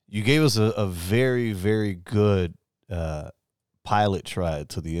You gave us a very, very good pilot try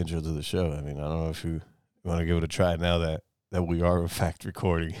to the intro to the show. I mean, I don't know if you want to give it a try now that we are in fact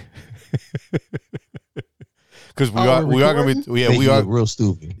recording. Because we are going to be, we are real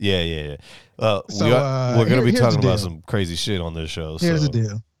stupid. Yeah. We're going to be talking about some crazy shit on this show. Here's the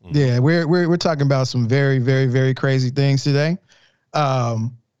deal. Mm-hmm. Yeah, we're talking about some very, very, very crazy things today.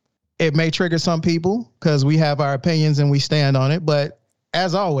 It may trigger some people because we have our opinions and we stand on it. But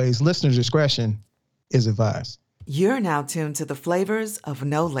as always, listener discretion is advised. You're now tuned to the flavors of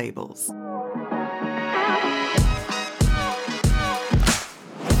No Labels.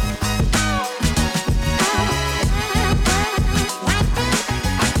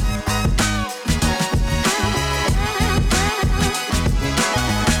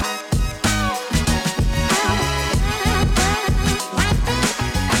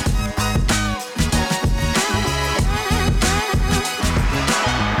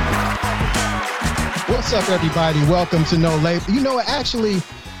 What's up, everybody? Welcome to No Label. You know, actually,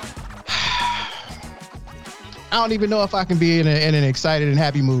 I don't even know if I can be in an excited and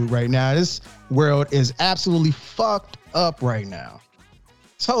happy mood right now. This world is absolutely fucked up right now.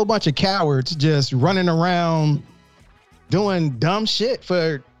 It's a whole bunch of cowards just running around doing dumb shit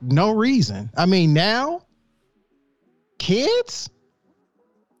for no reason. I mean, now, kids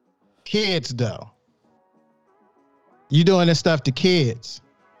though. You doing this stuff to kids.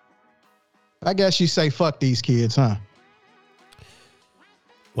 I guess you say fuck these kids, huh?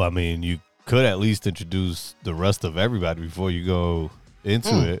 Well, I mean, you could at least introduce the rest of everybody before you go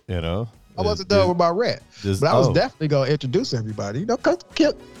into it, you know? I wasn't done with my rap, but I was definitely going to introduce everybody. You know,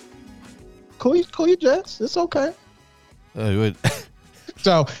 cool your jets. It's okay.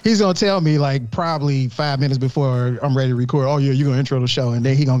 So he's going to tell me like probably 5 minutes before I'm ready to record, oh, yeah, you're going to intro the show, and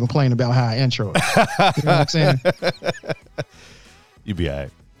then he's going to complain about how I intro it. You know what I'm saying? You be all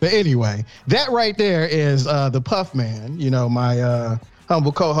right. But anyway, that right there is the Puff Man, you know, my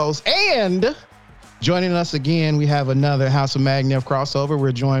humble co-host. And joining us again, we have another House of Magniff crossover.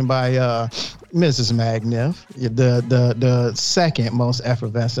 We're joined by Mrs. Magniff, the second most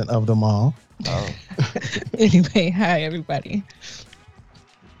effervescent of them all. Oh. Anyway, hi everybody.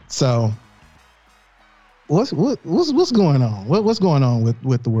 So, what's going on? What's going on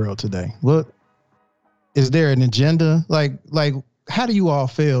with the world today? What is there an agenda? Like. How do you all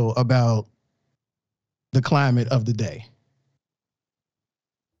feel about the climate of the day?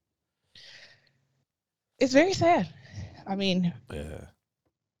 It's very sad. I mean,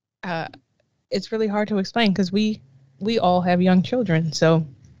 it's really hard to explain because we all have young children. So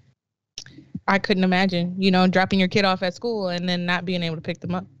I couldn't imagine, you know, dropping your kid off at school and then not being able to pick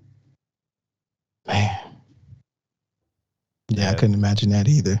them up. Man. Yeah, I couldn't imagine that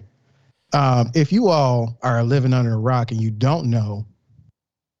either. If you all are living under a rock and you don't know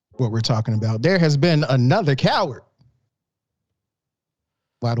what we're talking about, there has been another coward.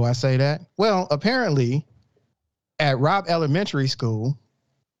 Why do I say that? Well, apparently at Robb Elementary School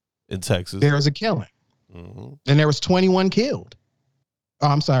in Texas, there was a killing. Mm-hmm. And there was 21 killed. Oh,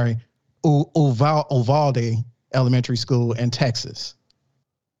 I'm sorry. Uvalde Elementary School in Texas.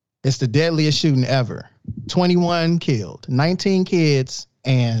 It's the deadliest shooting ever. 21 killed, 19 kids,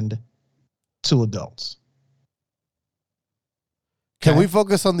 and 2 adults. Can we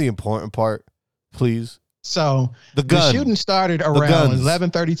focus on the important part, please? So the shooting started around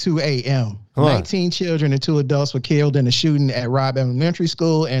 11:32 a.m. 19 children and 2 adults were killed in a shooting at Robb Elementary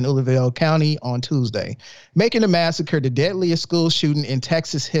School in Uvalde County on Tuesday, making the massacre the deadliest school shooting in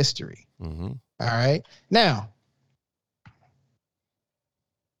Texas history. Mm-hmm. All right. Now,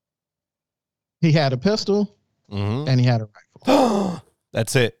 he had a pistol and he had a rifle.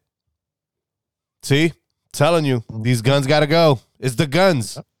 That's it. See? Telling you, these guns got to go. It's the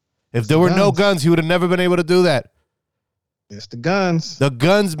guns. If there were no guns, he would have never been able to do that. It's the guns. The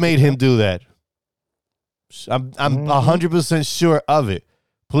guns made him do that. I'm 100% sure of it.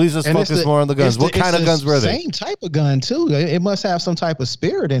 Please let's focus more on the guns. What kind of guns were they? Same type of gun, too. It must have some type of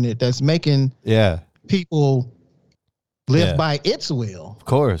spirit in it that's making people live by its will. Of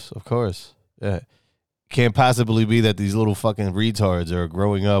course. Yeah. Can't possibly be that these little fucking retards are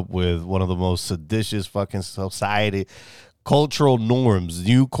growing up with one of the most seditious fucking society, cultural norms,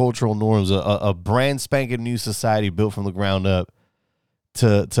 new cultural norms, a brand spanking new society built from the ground up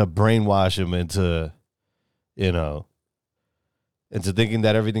to brainwash them into, you know, into thinking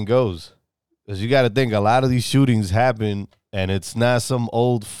that everything goes. Because you got to think, a lot of these shootings happen and it's not some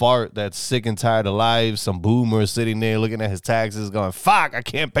old fart that's sick and tired of life, some boomer sitting there looking at his taxes going, fuck, I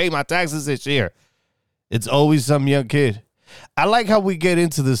can't pay my taxes this year. It's always some young kid. I like how we get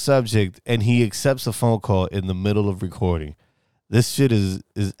into the subject and he accepts a phone call in the middle of recording. This shit is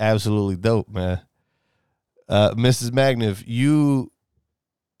absolutely dope, man. Mrs. Magniff,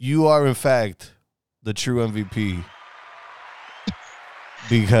 you are in fact the true MVP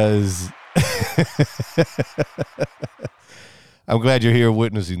because I'm glad you're here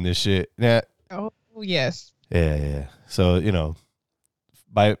witnessing this shit. Now, Oh yes. yeah. So,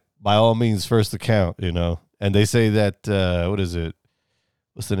 by all means, first account, And they say that what is it?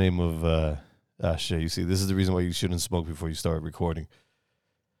 What's the name of shit, you see, this is the reason why you shouldn't smoke before you start recording.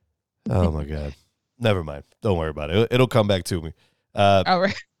 Oh my God. Never mind. Don't worry about it. It'll come back to me. All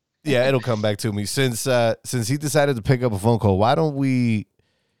right. Yeah, it'll come back to me. Since he decided to pick up a phone call, why don't we?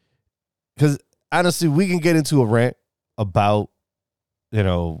 Because honestly, we can get into a rant about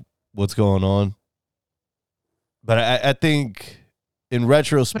what's going on, but I think in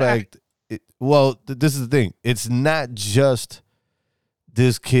retrospect, this is the thing. It's not just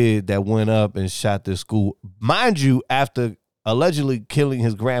this kid that went up and shot this school, mind you, after allegedly killing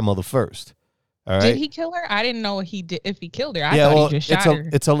his grandmother first. All right. Did he kill her? I didn't know if he killed her. I thought he just shot her.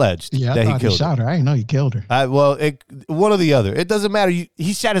 It's alleged Yeah, that I he thought killed he shot her. I didn't know he killed her. One or the other. It doesn't matter.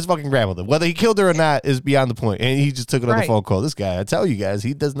 He shot his fucking grandmother. Whether he killed her or not is beyond the point. And he just took another phone call. This guy, I tell you guys,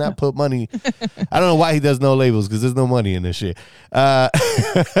 he does not put money. I don't know why he does no labels because there's no money in this shit.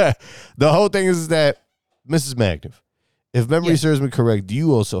 The whole thing is that Mrs. Magniff, if memory serves me correct,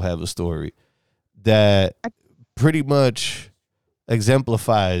 you also have a story that pretty much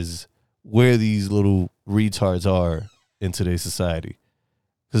exemplifies where these little retards are in today's society.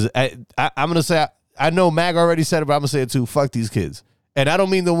 Because I'm going to say, I know Mag already said it, but I'm going to say it too. Fuck these kids. And I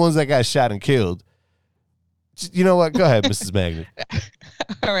don't mean the ones that got shot and killed. You know what? Go ahead, Mrs. Magniff.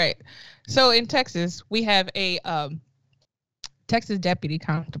 All right. So in Texas, we have a Texas deputy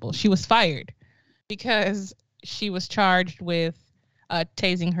constable. She was fired because she was charged with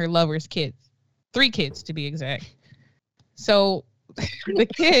tasing her lover's kids. 3 kids, to be exact. So the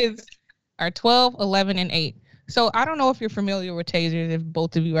kids are 12, 11, and 8. So I don't know if you're familiar with tasers, if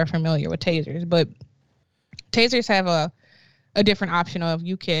both of you are familiar with tasers, but tasers have a different option of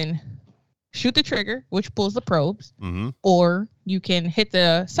you can shoot the trigger, which pulls the probes, or you can hit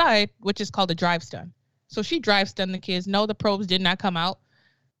the side, which is called a drive stun. So she drive stunned the kids. No, the probes did not come out,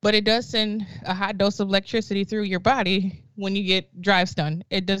 but it does send a hot dose of electricity through your body when you get drive stunned.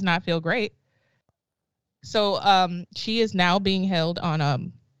 It does not feel great. So she is now being held on a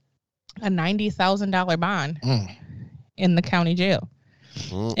 $90,000 bond in the county jail,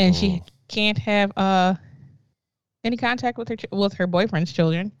 and she can't have any contact with her boyfriend's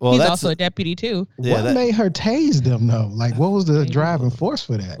children. Well, he's also a deputy too. Yeah, what made her tase them though? Like, what was the driving force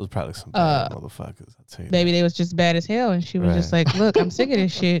for that? It was probably some bad motherfuckers. I'll tell you. Maybe they was just bad as hell, and she was just like, "Look, I'm sick of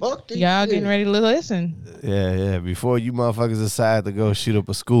this shit. Y'all getting ready to listen." Yeah. Before you motherfuckers decide to go shoot up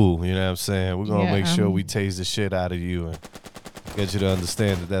a school, you know what I'm saying? We're gonna make sure we tase the shit out of you and get you to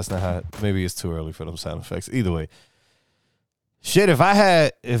understand that that's not how. Maybe it's too early for them sound effects. Either way, shit. If I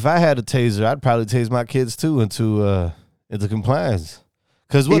had a taser, I'd probably tase my kids too into compliance.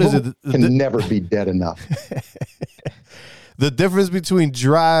 Because what is it? Can never be dead enough. The difference between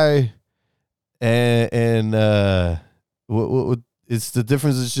dry and what it's the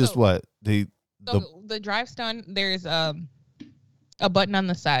difference is just what the drive stun. There's a button on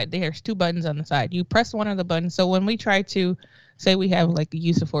the side. There's 2 buttons on the side. You press one of the buttons. So when we try to say we have like a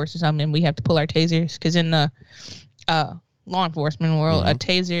use of force or something, and we have to pull our tasers, because in the law enforcement world, a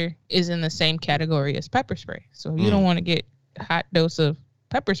taser is in the same category as pepper spray. So if you don't want to get a hot dose of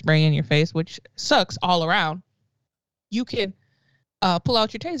pepper spray in your face, which sucks all around, you can pull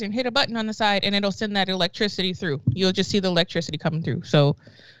out your taser and hit a button on the side, and it'll send that electricity through. You'll just see the electricity coming through. So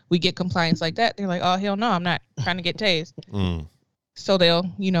we get compliance like that. They're like, oh, hell no, I'm not trying to get tased. So they'll,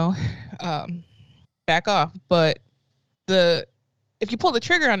 back off. But if you pull the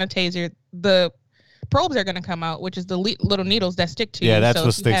trigger on a taser, the probes are going to come out, which is the little needles that stick to you. Yeah, that's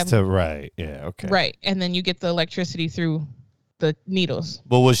what sticks to, right. Yeah, okay. Right, and then you get the electricity through the needles.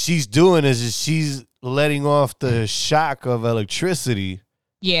 But what she's doing is she's letting off the shock of electricity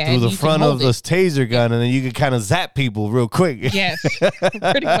through the front of this taser gun, and then you can kind of zap people real quick. Yes,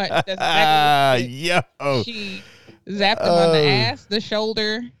 pretty much. That's exactly what she zapped them on the ass, the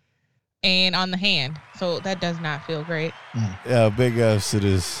shoulder, and on the hand. So that does not feel great. Yeah, big ups to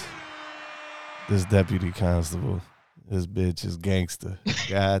this deputy constable. This bitch is gangster.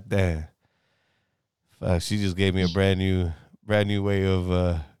 God damn. Fuck, she just gave me a brand new way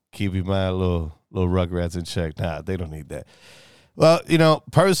of keeping my little rugrats in check. Nah, they don't need that. Well,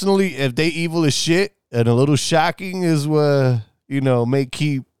 personally, if they evil as shit and a little shocking is what, may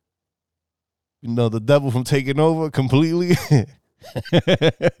keep, the devil from taking over completely,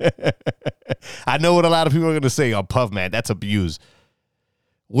 I know what a lot of people are going to say. Oh, Puff, man, that's abuse.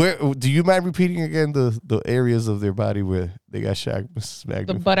 Where do you mind repeating again the areas of their body where they got shot, Mrs. Magniff?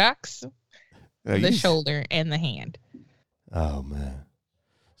 The buttocks, the shoulder, and the hand. Oh man.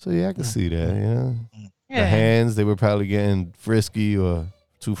 So yeah, I can see that. Yeah. Yeah. The hands, they were probably getting frisky or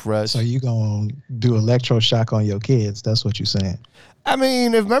too fresh. So you gonna do electroshock on your kids? That's what you're saying. I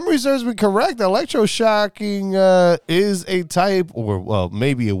mean, if memory serves me correct, electroshocking is a type, or well,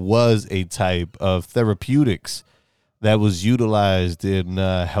 maybe it was a type of therapeutics that was utilized in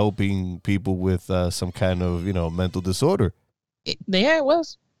helping people with some kind of, mental disorder. It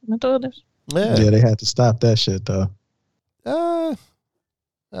was mental illness. Yeah. Yeah, they had to stop that shit though. I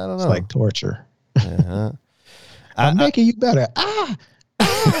don't know. It's like torture. Uh-huh. I'm making you better. Ah.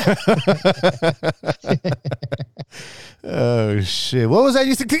 Oh shit! What was that?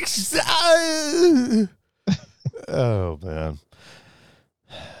 Used to. Oh man,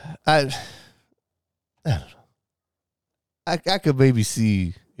 I don't know. I could maybe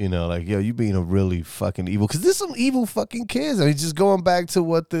see, like, yo, you being a really fucking evil, because there's some evil fucking kids. I mean, just going back to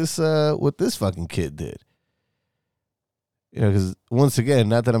what this fucking kid did. Because once again,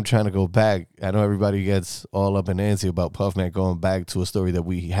 not that I'm trying to go back. I know everybody gets all up and antsy about Puff Man going back to a story that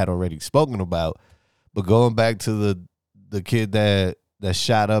we had already spoken about, but going back to the kid that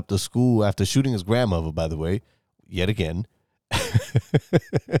shot up the school after shooting his grandmother, by the way, yet again.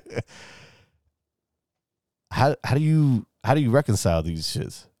 How do you reconcile these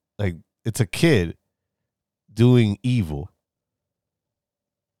shits? Like, it's a kid doing evil.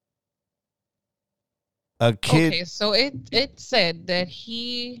 A kid. Okay, so it said that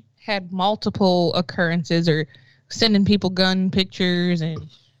he had multiple occurrences or sending people gun pictures and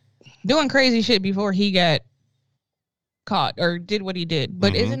doing crazy shit before he got caught or did what he did.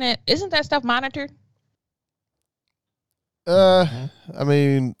 But isn't that stuff monitored? I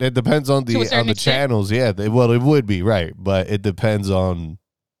mean, it depends on the channels. Yeah, it would be, right, but it depends on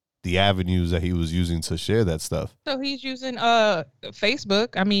the avenues that he was using to share that stuff. So he's using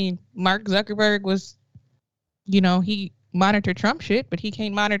Facebook. I mean, Mark Zuckerberg was, he monitored Trump shit, but he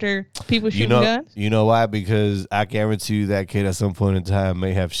can't monitor people shooting guns. You know why? Because I guarantee you that kid at some point in time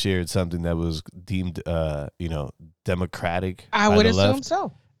may have shared something that was deemed, democratic. I would assume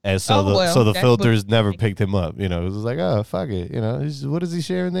so. And so the filters never picked him up. It was like, oh, fuck it. What is he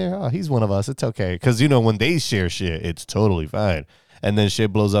sharing there? Oh, he's one of us. It's okay. Because, when they share shit, it's totally fine. And then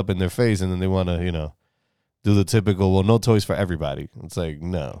shit blows up in their face, and then they want to, do the typical, well, no toys for everybody. It's like,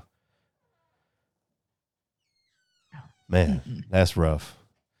 no. Man, that's rough.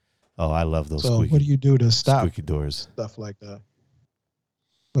 Oh, I love those So what do you do to stop squeaky doors? Stuff like that?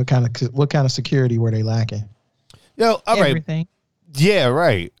 What kind of security were they lacking? Yo, all right. Everything. Yeah,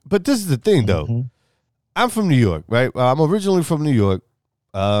 right. But this is the thing, though. Mm-hmm. I'm from New York, right? I'm originally from New York.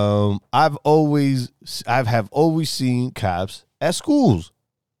 I've always seen cops at schools.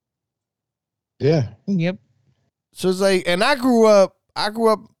 Yeah. Yep. So it's like, and I grew up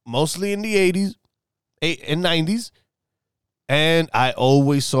mostly in the 80s and 90s, and I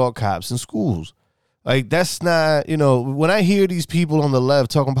always saw cops in schools. Like, that's not, when I hear these people on the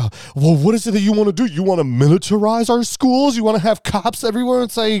left talking about, well, what is it that you want to do? You want to militarize our schools? You want to have cops everywhere?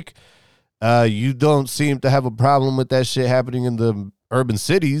 It's like, you don't seem to have a problem with that shit happening in the urban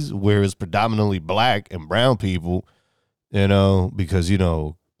cities where it's predominantly black and brown people, because,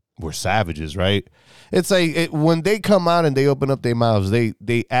 we're savages, right? It's like when they come out and they open up their mouths,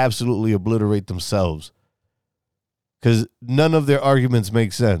 they absolutely obliterate themselves because none of their arguments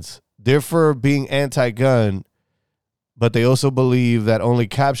make sense. They're for being anti-gun, but they also believe that only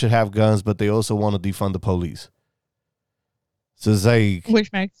cops should have guns, but they also want to defund the police. So it's like,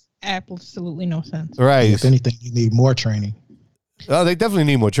 which makes absolutely no sense. Right. If anything, you need more training. Oh, they definitely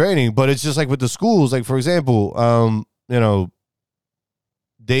need more training, but it's just like with the schools. Like, for example, they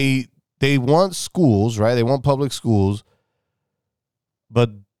want schools, right? They want public schools,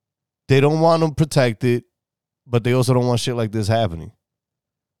 but they don't want them protected, but they also don't want shit like this happening.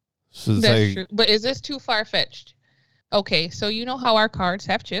 So it's That's true. But is this too far-fetched? Okay, so you know how our cards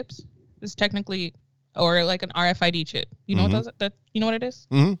have chips? It's technically, or like an RFID chip. You know what you know what it is?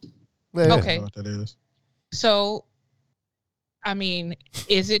 Mm-hmm. Yeah, okay. I know what that is. So, I mean,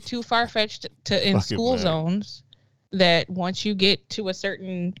 is it too far-fetched to in school zones that once you get to a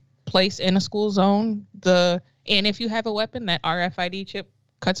certain place in a school zone, and if you have a weapon, that RFID chip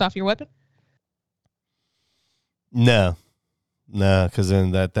cuts off your weapon? No, because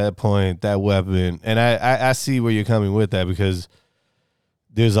then at that point, that weapon, and I see where you're coming with that, because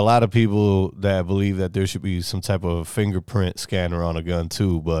there's a lot of people that believe that there should be some type of fingerprint scanner on a gun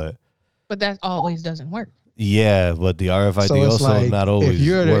too, but that always doesn't work. Yeah, but the RFID So it's also like not always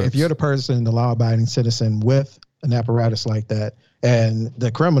if you're the person, the law-abiding citizen with an apparatus like that, and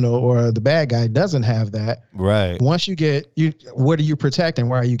the criminal or the bad guy doesn't have that, right. once you get what are you protecting?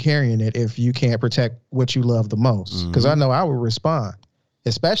 Why are you carrying it if you can't protect what you love the most? Because I know I would respond,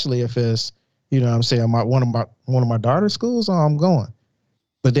 especially if it's I'm saying one of my daughter's schools. Oh, I'm going.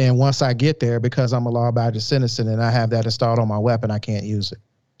 But then once I get there, because I'm a law-abiding citizen and I have that installed on my weapon, I can't use it.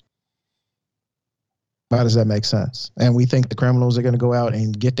 How does that make sense? And we think the criminals are going to go out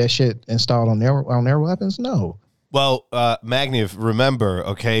and get that shit installed on their weapons? No. Well, Magniff, remember,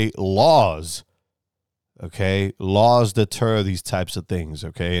 okay, laws deter these types of things,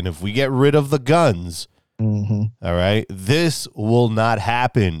 okay? And if we get rid of the guns, all right, this will not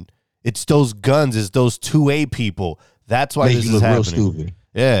happen. It's those guns, it's those 2A people. That's why this is happening. Real stupid.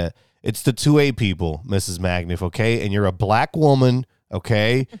 Yeah, it's the 2A people, Mrs. Magniff, okay? And you're a black woman,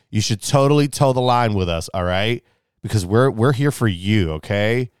 okay? You should totally toe the line with us, all right? Because we're here for you,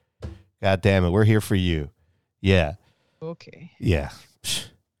 okay? God damn it, we're here for you. Yeah. Okay. Yeah.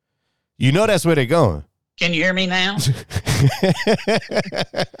 You know that's where they're going. Can you hear me now?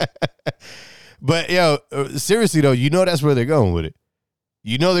 But, seriously, though, you know that's where they're going with it.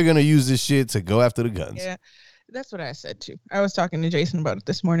 You know they're going to use this shit to go after the guns. Yeah, that's what I said, too. I was talking to Jason about it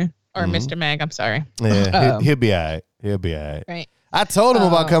this morning. Or Mr. Mag, I'm sorry. Yeah, he'll be all right. He'll be all right. Right. I told him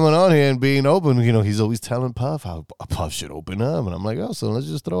about coming on here and being open. He's always telling Puff how Puff should open up. And I'm like, so let's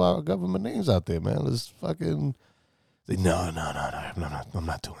just throw our government names out there, man. Let's fucking... No, I'm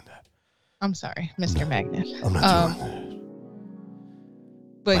not doing that. I'm sorry, Mr. Magniff. I'm not doing that.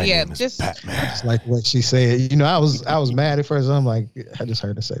 But My yeah, name is just Batman. It's like what she said. I was mad at first. I'm like, I just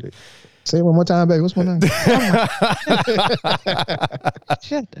heard her say it. Say it one more time, baby. What's my name?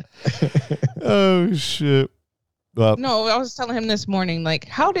 shut up. Oh, shit. Well, No, I was telling him this morning, like,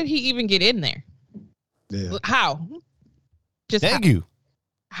 how did he even get in there? Yeah. How? Just thank you.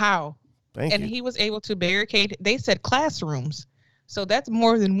 How? Thank And you. he was able to barricade. They said classrooms, so that's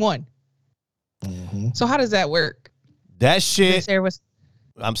more than one. So how does that work? That shit. There was.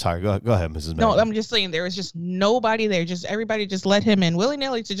 I'm sorry. Go ahead, Mrs. No, Magniff. I'm just saying there was just nobody there. Just everybody just let him in willy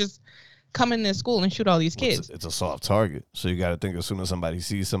nilly to just come in this school and shoot all these kids. It's a soft target. So you got to think as soon as somebody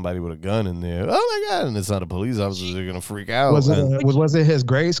sees somebody with a gun in there, oh my God, and it's not a police officer, they're going to freak out. Was it his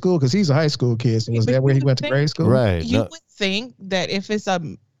grade school? Because he's a high school kid. So was that where he went to grade school? Right. You would think that if it's a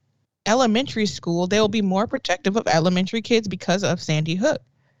elementary school, they'll be more protective of elementary kids because of Sandy Hook.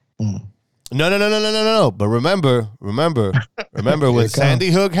 No. But remember when Sandy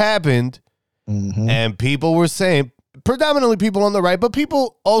Hook happened and people were saying, predominantly people on the right, but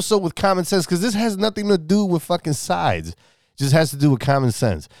people also with common sense, because this has nothing to do with fucking sides. It just has to do with common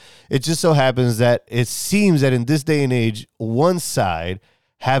sense. It just so happens that it seems that in this day and age, one side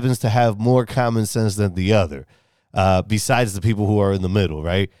happens to have more common sense than the other, besides the people who are in the middle,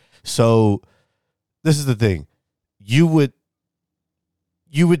 right? So this is the thing. You would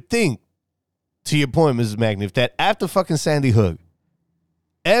think, to your point, Mrs. Magniff, that after fucking Sandy Hook,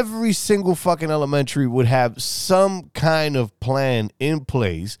 every single fucking elementary would have some kind of plan in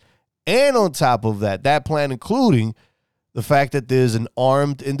place. And on top of that, that plan including the fact that there's an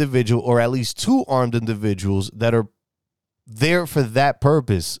armed individual, or at least two armed individuals that are there for that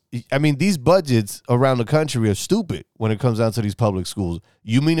purpose. I mean, these budgets around the country are stupid when it comes down to these public schools.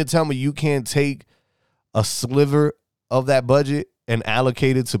 You mean to tell me you can't take a sliver of that budget and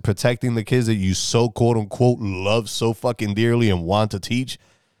allocate it to protecting the kids that you so quote unquote love so fucking dearly and want to teach?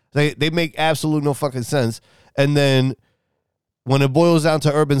 They make absolute no fucking sense. And then when it boils down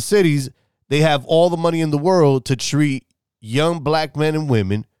to urban cities, they have all the money in the world to treat young black men and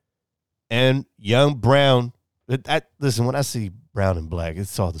women and young brown. Listen, when I see brown and black,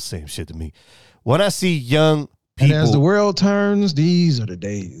 it's all the same shit to me. When I see young people, and as the world turns, these are the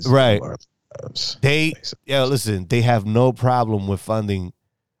days. Right. They have no problem with funding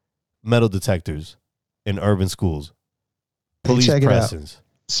metal detectors in urban schools, police presence.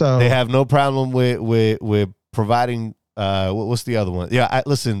 So they have no problem with providing. What's the other one? Yeah,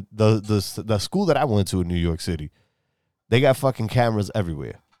 listen. The school that I went to in New York City, they got fucking cameras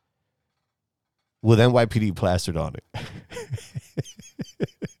everywhere with NYPD plastered on it.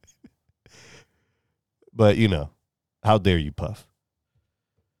 But how dare you, Puff?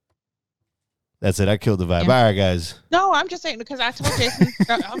 That's it. I killed the vibe. Yeah. All right, guys. No, I'm just saying because I told Jason.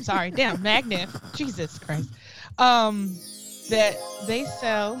 I'm sorry. Damn, Magniff. Jesus Christ. That they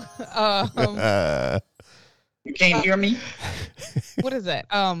sell. You can't hear me? What is that?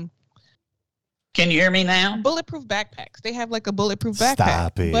 Can you hear me now? Bulletproof backpacks. They have like a bulletproof backpack.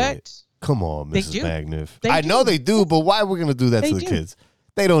 Stop it. But come on, they Mrs. do. Magniff. They I know do. they do, but why we're gonna do that They to the do. kids?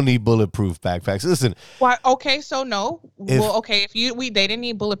 They don't need bulletproof backpacks. Listen. Why? Okay, so no. If- If they didn't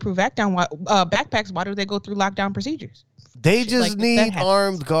need bulletproof backpacks, why do they go through lockdown procedures? They Shit just like that need happens.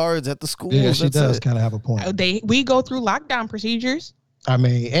 armed guards at the schools. Yeah, she That's does it. kind of have a point. We go through lockdown procedures. I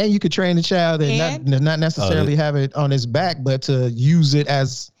mean, and you could train the child and not necessarily have it on his back, but to use it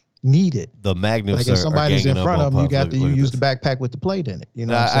as needed. The Magniff Like if somebody's in front of them, you use the the backpack with the plate in it. You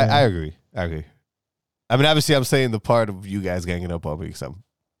know, No, what I'm saying? I agree. I mean, obviously, I'm saying the part of you guys ganging up on me because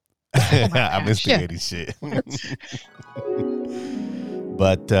I'm instigating shit.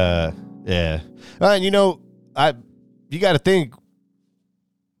 But yeah, and you got to think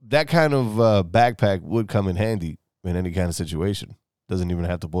that kind of backpack would come in handy in any kind of situation. Doesn't even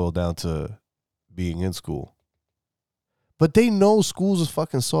have to boil down to being in school. But they know schools is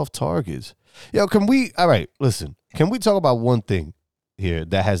fucking soft targets. Yo, can we talk about one thing here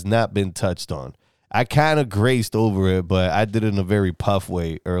that has not been touched on? I kind of graced over it, but I did it in a very puff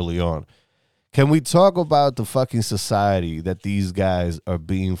way early on. Can we talk about the fucking society that these guys are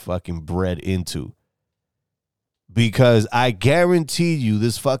being fucking bred into? Because I guarantee you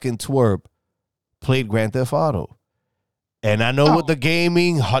this fucking twerp played Grand Theft Auto. And I know what the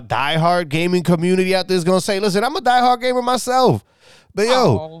diehard gaming community out there is going to say. Listen, I'm a diehard gamer myself. But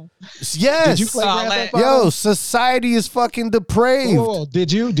yes. Did you play Grand Theft Auto? Yo, society is fucking depraved. Whoa,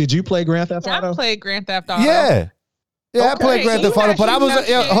 did you play Grand Theft Auto? I played Grand Theft Auto. Yeah. Yeah, I Okay. played Grand Theft Auto, but I was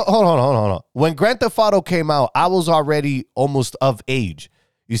actually know shit. hold on. When Grand Theft Auto came out, I was already almost of age.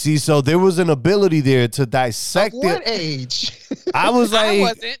 You see, so there was an ability there to dissect What it. age? I was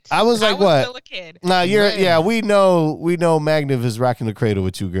like, I was like, what? Still a kid. Nah, Man. we know Magniff is rocking the cradle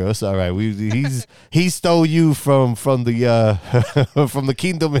with you, girl. It's all right. He stole you from the from the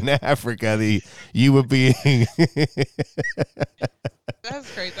kingdom in Africa. You were being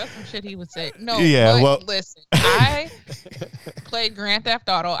That's crazy. That's some shit he would say. No, Yeah, but well- listen, I played Grand Theft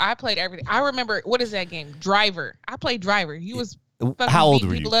Auto. I played everything. I remember, what is that game? Driver. I played Driver. You was fucking How old beating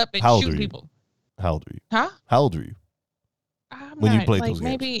were you? people up and How old shooting were you? people. How old were you? Huh? How old were you? I'm When you not, played like, those games?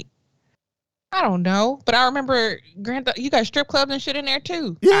 maybe, I don't know, but I remember you got strip clubs and shit in there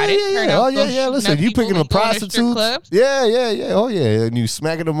too. Yeah, I didn't turn yeah. out Oh, to yeah, go yeah. shooting Listen, up you people picking up and going to strip prostitutes. clubs. Yeah, yeah, yeah. Oh, yeah. And you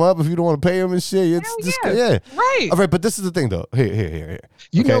smacking them up if you don't want to pay them and shit. It's Hell yeah. Right. All right, but this is the thing, though. Here.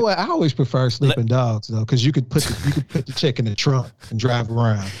 You Okay. know what? I always prefer sleeping dogs though, because you could put the chick in the trunk and drive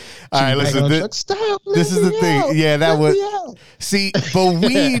around. All right, She'd bang listen, on the this- truck, Stop, this let is the me thing. out, Yeah, that let would- me out." See, but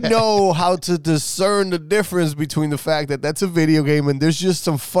we know how to discern the difference between the fact that that's a video game and there's just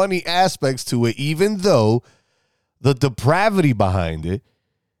some funny aspects to it, even though the depravity behind it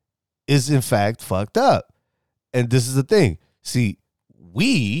is in fact fucked up. And this is the thing. See,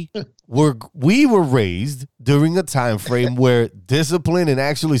 we were raised during a time frame where discipline and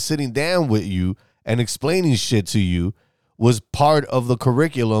actually sitting down with you and explaining shit to you was part of the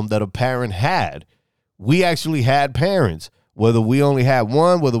curriculum that a parent had. We actually had parents, whether we only had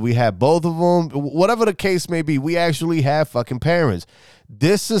one, whether we had both of them, whatever the case may be, we actually have fucking parents.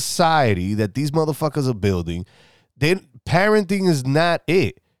 This society that these motherfuckers are building, parenting is not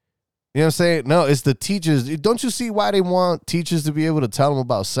it. You know what I'm saying? No, it's the teachers. Don't you see why they want teachers to be able to tell them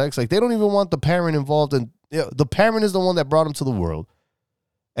about sex? Like, they don't even want the parent involved in, the parent is the one that brought them to the world.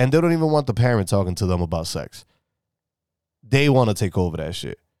 And they don't even want the parent talking to them about sex. They want to take over that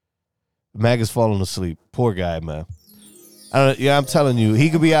shit. Mag is falling asleep. Poor guy, man. I'm telling you, he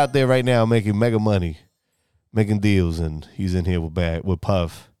could be out there right now making mega money, making deals, and he's in here with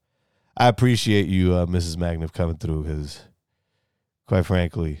Puff. I appreciate you, Mrs. Magniff, coming through, because quite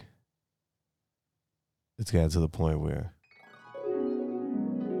frankly, it's gotten to the point where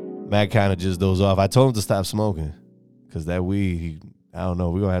Mag kind of just dozed off. I told him to stop smoking because that weed, I don't know,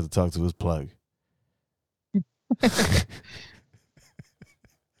 we're going to have to talk to his plug.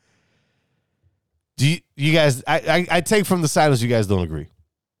 Do you guys, I take from the silence you guys don't agree.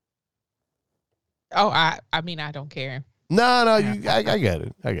 Oh, I mean, I don't care. No, I get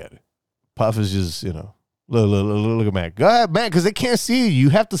it. I get it. Puff is just, look at Mac. Go ahead, Mac, because they can't see you. You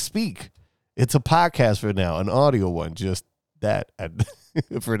have to speak. It's a podcast for now, an audio one, just that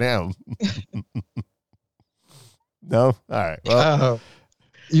for now. No? All right. Well,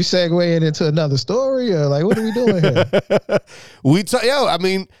 You segueing into another story, or like, what are we doing here? I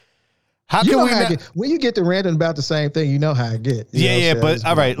mean, how You can know we how I not? get. When you get to ranting about the same thing, you know how I get. You know what I'm But saying?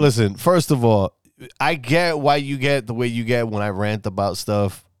 all right, listen. First of all, I get why you get the way you get when I rant about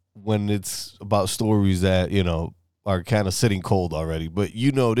stuff when it's about stories that, are kind of sitting cold already. But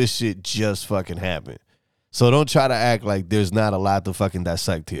this shit just fucking happened. So don't try to act like there's not a lot to fucking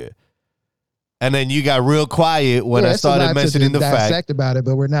dissect here. And then you got real quiet when I it's a lot started to mentioning the fact. dissect about it,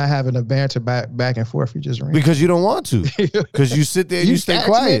 but we're not having a banter back and forth. You just ran. Because you don't want to. Because you sit there and you stay asked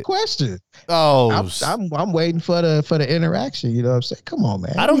me a quiet. question. Oh, I'm waiting for the interaction. You know what I'm saying? Come on,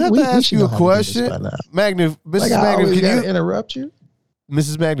 man. I don't have to ask you a question. Magniff, Mrs. Magniff, can you interrupt you?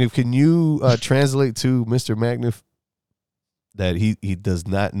 Mrs. Magniff, can you translate to Mr. Magniff that he does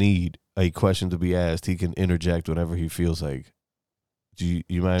not need a question to be asked? He can interject whenever he feels like. Do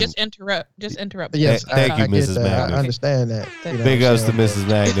you mind? Just interrupt. Yes, thank you, Mrs. Magniff. Magniff. I understand that. Big ups to Mrs.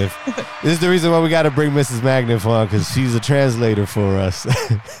 Magniff. This is the reason why we got to bring Mrs. Magniff on, because she's a translator for us.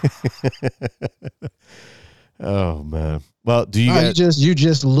 Oh man. Well, do you guys... you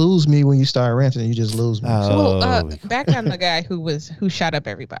just lose me when you start ranting? You just lose me. Back on the guy who shot up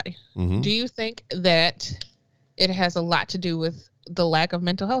everybody. Mm-hmm. Do you think that it has a lot to do with the lack of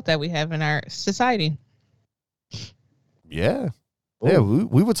mental health that we have in our society? Yeah. Ooh. Yeah,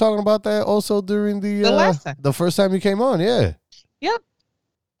 we were talking about that also during the last time. The first time you came on, yeah. Yep.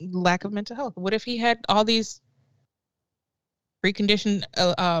 Lack of mental health. What if he had all these preconditioned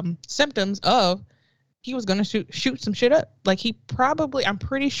symptoms of he was going to shoot some shit up? Like I'm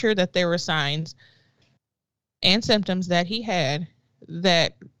pretty sure that there were signs and symptoms that he had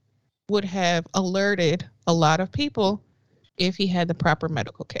that would have alerted a lot of people if he had the proper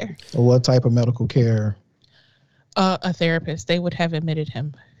medical care. What type of medical care? A therapist. They would have admitted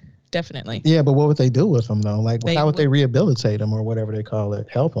him. Definitely. Yeah, but what would they do with him though? Like, how would they rehabilitate him or whatever they call it?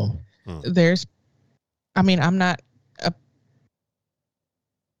 Help him? I'm not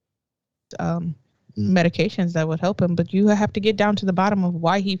medications that would help him, but you have to get down to the bottom of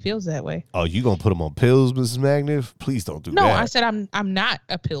why he feels that way. Oh, you gonna put him on pills, Mrs. Magniff? Please don't do that. No, I said I'm not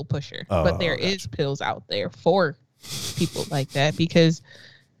a pill pusher, but there is pills out there for people like that because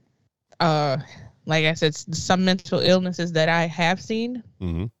like I said, some mental illnesses that I have seen,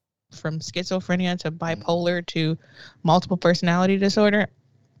 mm-hmm. from schizophrenia to bipolar to multiple personality disorder.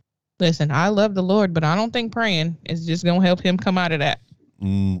 Listen, I love the Lord, but I don't think praying is just going to help him come out of that.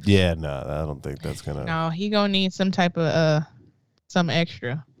 Yeah, no, I don't think that's going to. No, he going to need some type of, some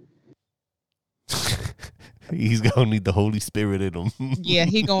extra. He's going to need the Holy Spirit in him. Yeah,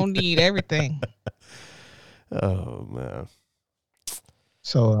 he going to need everything. Oh, man.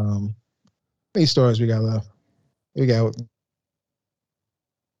 So, how many stories we got left?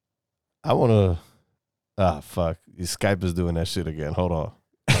 I want to. Fuck. Skype is doing that shit again. Hold on.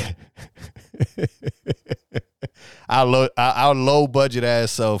 Our low budget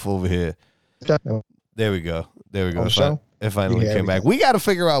ass self over here. There we go. It finally came back. We got to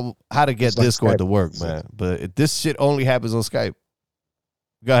figure out how to get Discord to work, man. But this shit only happens on Skype.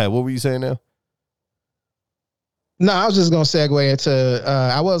 Go ahead. What were you saying now? No, I was just going to segue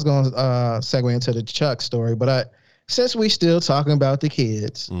into the Chuck story, but since we still talking about the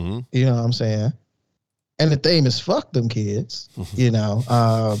kids, mm-hmm. you know what I'm saying? And the theme is fuck them kids, you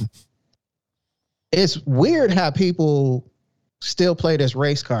know. It's weird how people still play this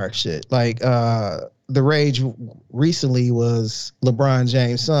race card shit. Like the rage recently was LeBron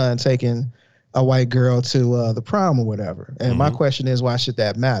James' son taking a white girl to the prom or whatever. And mm-hmm. my question is, why should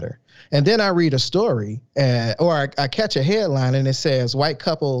that matter? And then I read a story or I catch a headline and it says white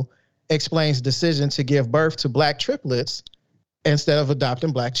couple explains decision to give birth to black triplets instead of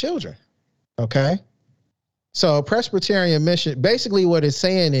adopting black children. Okay. So Presbyterian mission, basically what it's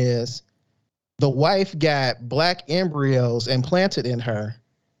saying is the wife got black embryos implanted in her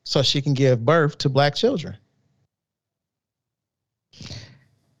so she can give birth to black children.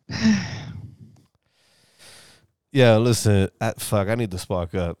 Yeah, listen, I need to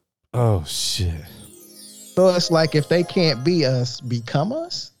spark up. Oh, shit. So it's like if they can't be us, become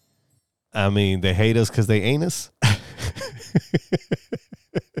us? I mean, they hate us because they ain't us.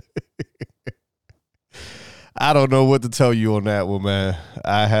 I don't know what to tell you on that one, man.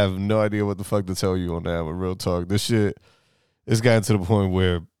 I have no idea what the fuck to tell you on that one. Real talk. This shit, it's gotten to the point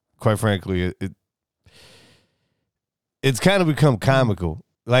where, quite frankly, it's kind of become comical.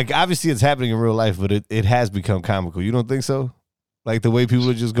 Like, obviously, it's happening in real life, but it has become comical. You don't think so? Like the way people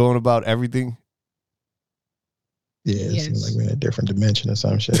are just going about everything? Yeah, it seems like we're in a different dimension or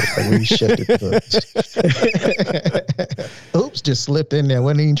some shit. It's like we shifted. Oops, just slipped in there.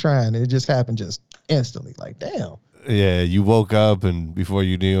 Wasn't even trying. It just happened just instantly. Like, damn. Yeah, you woke up and before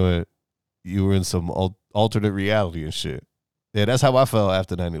you knew it, you were in some alternate reality and shit. Yeah, that's how I felt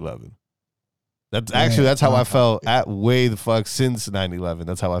after 9/11. That's how I felt at way the fuck since 9/11.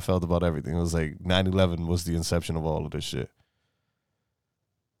 That's how I felt about everything. It was like 9/11 was the inception of all of this shit.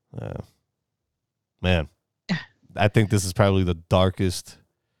 Man, I think this is probably the darkest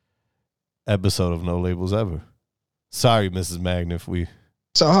episode of No Labels ever. Sorry, Mrs. Magniff.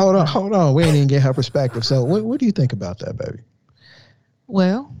 So hold on. We ain't even get her perspective. So what do you think about that, baby?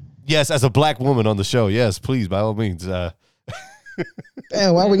 Well, Yes, as a black woman on the show, yes, please, by all means. Damn,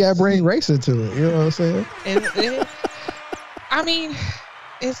 why we gotta bring race into it? You know what I'm saying? I mean,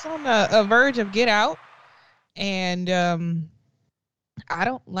 it's on a verge of Get Out, and I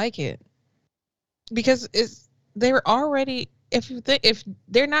don't like it because they're already if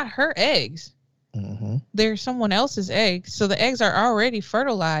they're not her eggs, they're someone else's eggs, so the eggs are already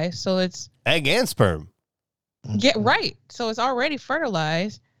fertilized. So it's Egg and sperm. Yeah, right. So it's already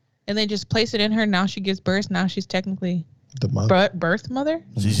fertilized, and they just place it in her. Now she gives birth. Now she's technically The mother. birth mother.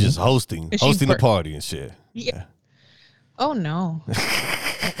 She's just hosting the party and shit. Yeah. Oh no.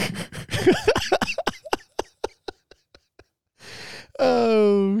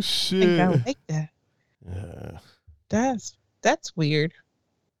 Oh I shit. think I like that. Yeah. That's weird.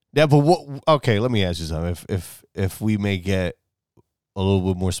 Yeah, but what? Okay, let me ask you something. If we may get a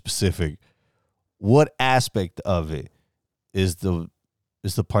little bit more specific, what aspect of it is the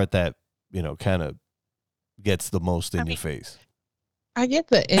part that kind of gets the most in your face? I get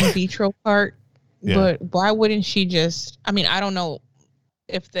the in vitro part, Yeah. but why wouldn't she just? I mean, I don't know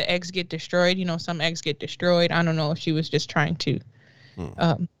if the eggs get destroyed. Some eggs get destroyed. I don't know if she was just trying to,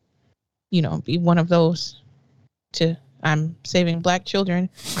 be one of those. I'm saving black children,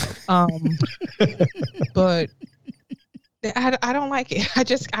 but I don't like it.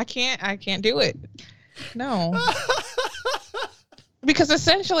 I can't do it. No, because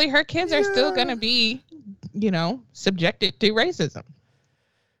essentially her kids are still gonna be, subjected to racism.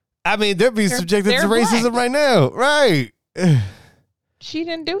 I mean, they're being subjected to they're racism right now, right? She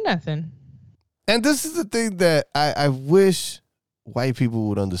didn't do nothing. And this is the thing that I wish white people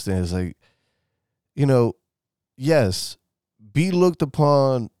would understand. It's like, yes, be looked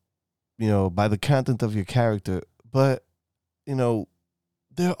upon, by the content of your character, but,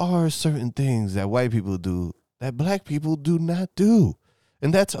 there are certain things that white people do that black people do not do.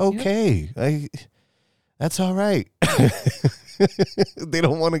 And that's okay. Like, that's all right. They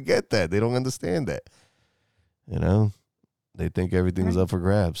don't want to get that. They don't understand that. They think everything's up for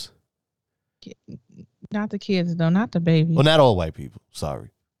grabs. Not the kids, though. Not the baby. Well, not all white people.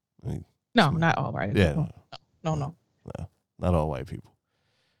 Sorry. No, not all white Yeah. people. No. Not all white people.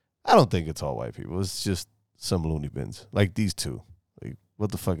 I don't think it's all white people. It's just some loony bins. Like these two. Like,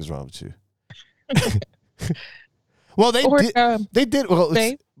 what the fuck is wrong with you? Well, they did. Well,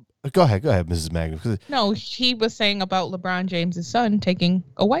 go ahead, Mrs. Magniff. No, he was saying about LeBron James' son taking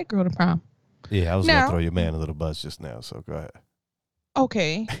a white girl to prom. Yeah, I was going to throw your man under the bus just now, so go ahead.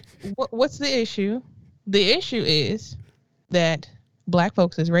 Okay. What's the issue? The issue is that black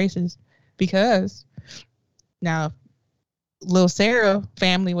folks is racist because now Lil Sarah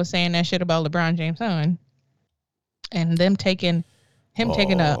family was saying that shit about LeBron James' son and them taking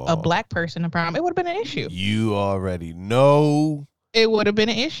a black person to prom. It would have been an issue. You already know. It would have been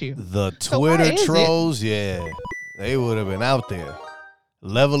an issue. The Twitter trolls, yeah. They would have been out there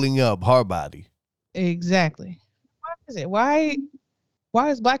leveling up hard body. Exactly. Why is it? Why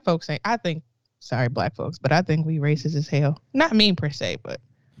is black folks saying? Sorry, black folks, but I think we racist as hell. Not me per se, but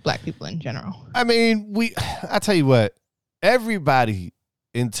black people in general. I mean, I tell you what, everybody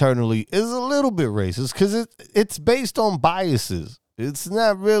internally is a little bit racist because it's based on biases. It's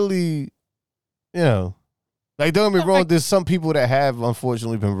not really, like, don't get me wrong, there's some people that have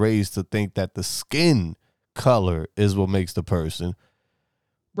unfortunately been raised to think that the skin color is what makes the person.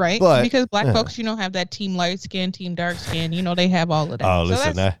 Right. But, because black folks, have that team light skin, team dark skin. They have all of that. Oh,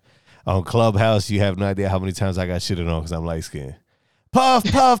 listen, on Clubhouse, you have no idea how many times I got shitted on because I'm light skinned. Puff,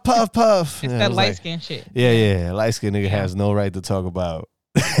 puff, puff, puff. It's that light skin shit. Yeah. Light skin nigga has no right to talk about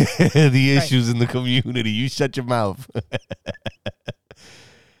the issues in the community. You shut your mouth.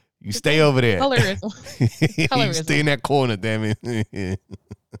 You stay over there. Colorism. You stay in that corner, damn it.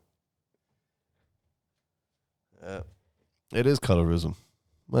 It is colorism.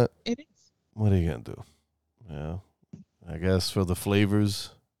 But it is. What are you going to do? Yeah. I guess for the flavors.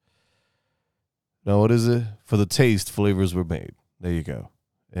 No, what is it? For the taste, flavors were made. There you go.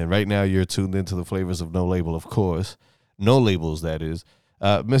 And right now you're tuned into the flavors of No Label, of course. No labels, that is.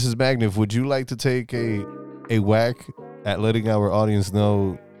 Mrs. Magniff, would you like to take a whack at letting our audience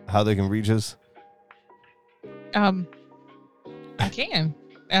know how they can reach us? I can.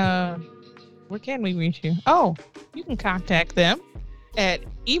 Where can we reach you? Oh, you can contact them at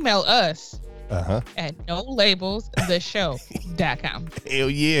email us at nolabelstheshow.com. Hell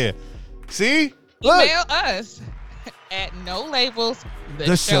yeah. See? Look. Email us at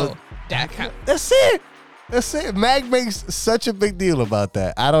nolabelstheshow.com. That's it. Mag makes such a big deal about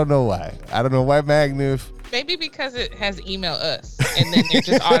that. I don't know why. I don't know why Magniff Maybe because it has email us, and then they're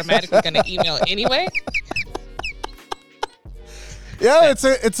just automatically going to email anyway. Yeah,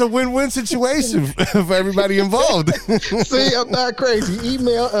 it's a win-win situation for everybody involved. See, I'm not crazy.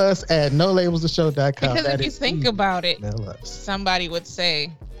 Email us at nolabelstheshow.com. Because if you think about it, us. somebody would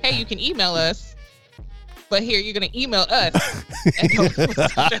say, hey, you can email us, but here you're going to email us.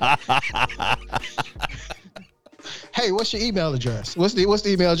 Hey, what's your email address? What's the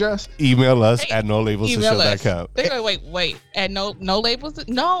email address? Email us at nolabelstheshow.com. They're going, wait, at no labels?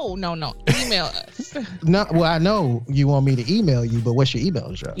 No. Email us. No, well, I know you want me to email you, but what's your email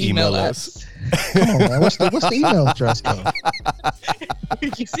address? Email us. Come on, man. What's the email address though?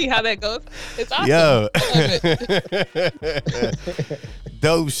 You see how that goes? It's awesome. Yo.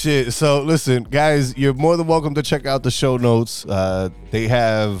 Dope shit. So listen, guys, you're more than welcome to check out the show notes. They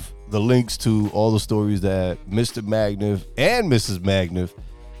have the links to all the stories that Mr. Magniff and Mrs. Magniff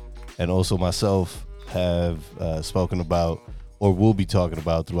and also myself have spoken about or will be talking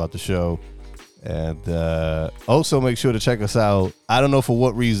about throughout the show. And also make sure to check us out. I don't know for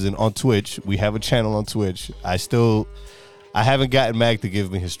what reason on Twitch. We have a channel on Twitch. I haven't gotten Mag to give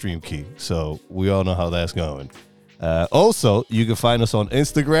me his stream key, so we all know how that's going. Also, you can find us on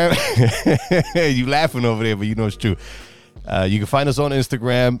Instagram. You laughing over there, but you know it's true. You can find us on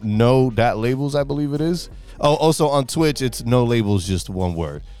Instagram, no.labels, I believe it is. Oh, also on Twitch, it's no labels, just one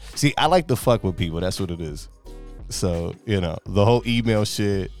word. See, I like to fuck with people. That's what it is. So, the whole email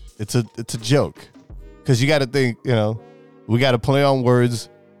shit, it's a joke. Because you got to think, we got to play on words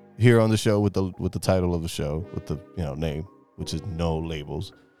here on the show with the title of the show, with the name, which is No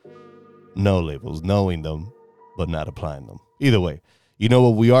Labels. No labels, knowing them, but not applying them. Either way. You know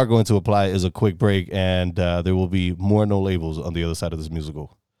what we are going to apply is a quick break, and there will be more No Labels on the other side of this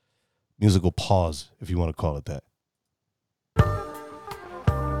musical pause, if you want to call it that.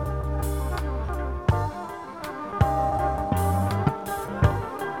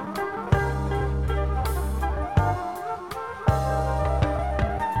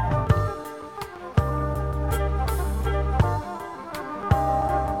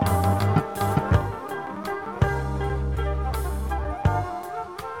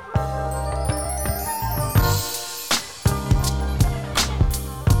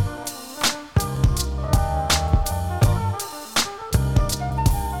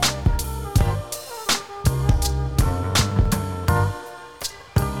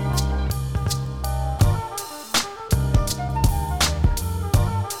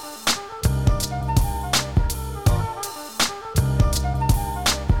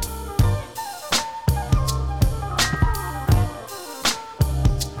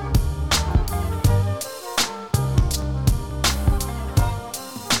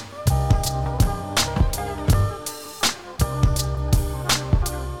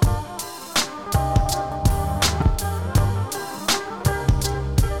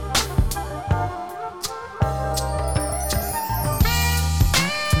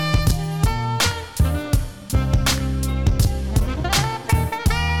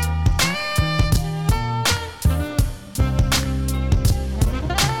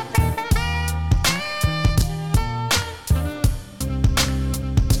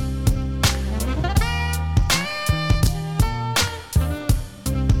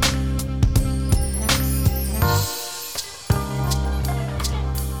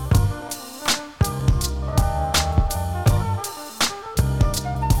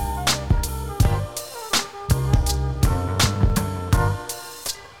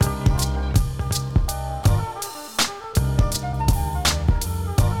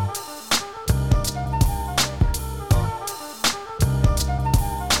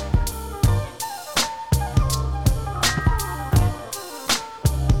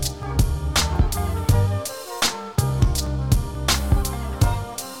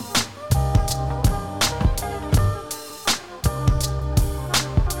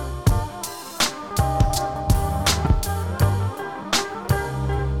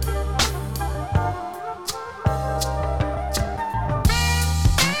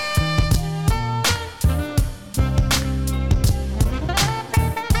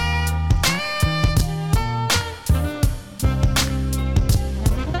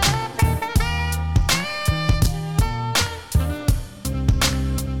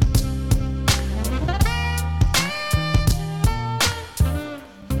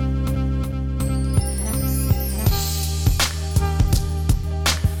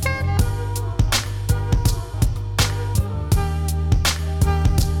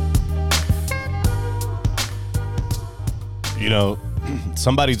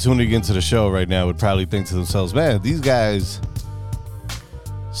 Somebody tuning into the show right now would probably think to themselves, man, these guys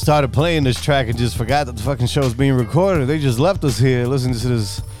started playing this track and just forgot that the fucking show was being recorded. They just left us here listening to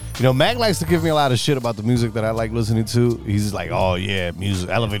this. You know, Mac likes to give me a lot of shit about the music that I like listening to. He's like, oh yeah, music,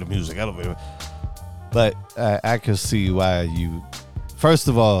 elevator music, elevator. But I can see why you. First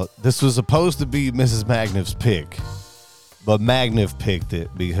of all, this was supposed to be Mrs. Magniff's pick, but Magniff picked it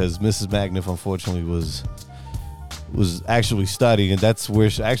because Mrs. Magniff unfortunately was actually studying, and that's where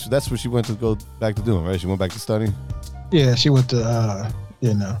she went to go back to doing, right? She went back to studying. Yeah, she went to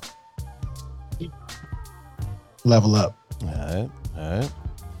level up. All right.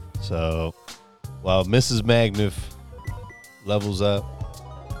 So while Mrs. Magniff levels up,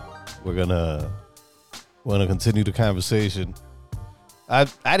 we're gonna continue the conversation. I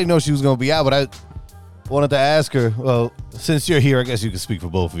didn't know she was gonna be out, but I wanted to ask her. Well, since you're here, I guess you can speak for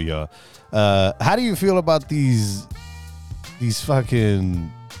both of y'all. How do you feel about these fucking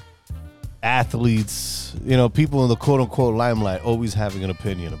athletes? You know, people in the quote unquote limelight always having an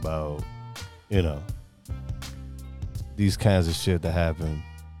opinion about, you know, these kinds of shit that happen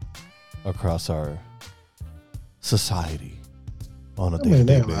across our society on a day-to-day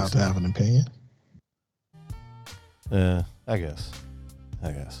they're basis. allowed to have an opinion. Yeah, I guess.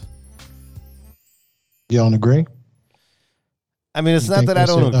 You don't agree? I mean, it's You not think that I they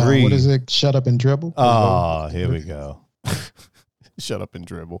don't should, agree. what is it? Shut up and dribble? Oh, here we go. Shut up and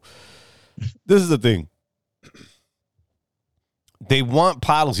dribble. This is the thing. They want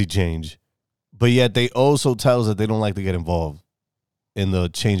policy change, but yet they also tell us that they don't like to get involved in the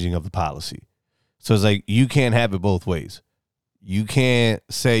changing of the policy. So it's like, you can't have it both ways. You can't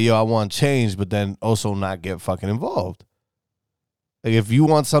say, yo, I want change, but then also not get fucking involved. Like, if you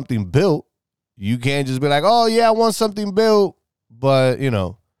want something built, you can't just be like, oh, yeah, I want something built, but, you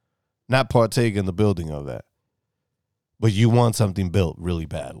know, not partake in the building of that. But you want something built really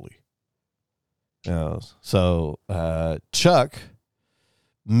badly. You know, so Chuck,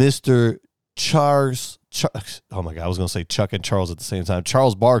 Mr. Charles, oh my God, I was going to say Chuck and Charles at the same time.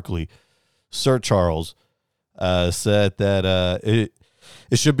 Charles Barkley, Sir Charles, said that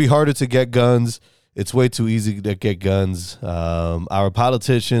it should be harder to get guns. It's way too easy to get guns. Our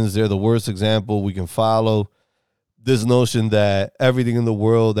politicians, they're the worst example we can follow. This notion that everything in the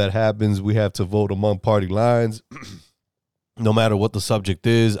world that happens, we have to vote among party lines. No matter what the subject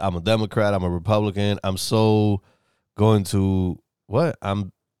is. I'm a Democrat, I'm a Republican. I'm going to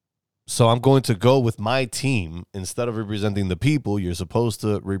go with my team. Instead of representing the people, you're supposed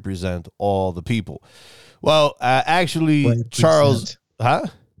to represent all the people. Well, actually, Represent. Charles, huh?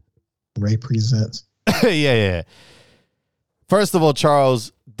 Represents. Yeah. First of all,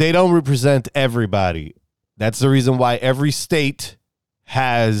 Charles, they don't represent everybody. That's the reason why every state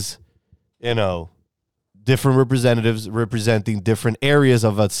has, you know, different representatives representing different areas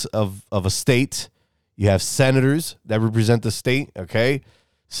of a state. You have senators that represent the state, okay?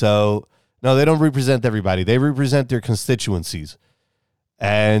 So, no, they don't represent everybody. They represent their constituencies.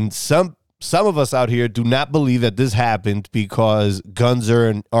 And some of us out here do not believe that this happened because guns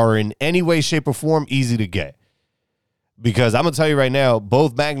are in any way, shape, or form easy to get. Because I'm going to tell you right now,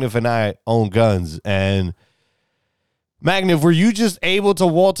 both Magniff and I own guns. And Magniff, were you just able to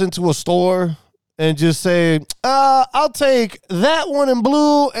waltz into a store and just say, I'll take that one in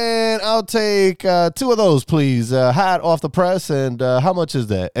blue and I'll take 2 of those, please, hot off the press, and how much is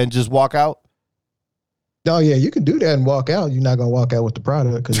that? And just walk out? Oh, yeah, you can do that and walk out. You're not going to walk out with the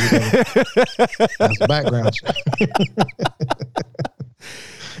product because that's the background.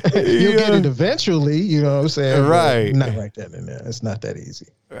 You'll get it eventually, you know what I'm saying? Right. Not right then and there. It's not that easy.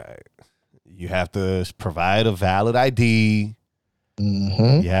 Right. You have to provide a valid ID.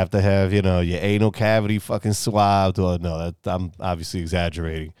 Mm-hmm. You have to have, you know, your anal cavity fucking swabbed. Or no, I'm obviously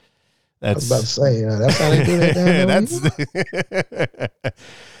exaggerating. I was about to say, that's how they do that down there.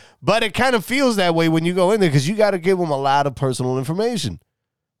 But it kind of feels that way when you go in there because you got to give them a lot of personal information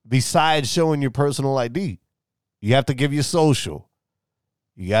besides showing your personal ID. You have to give your social.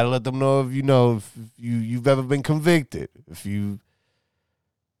 You got to let them know if you've ever been convicted, if you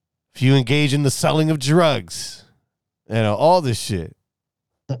engage in the selling of drugs, you know, all this shit.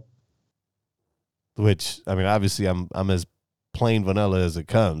 Which, I mean, obviously I'm as plain vanilla as it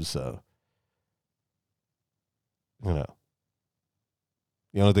comes, so, you know.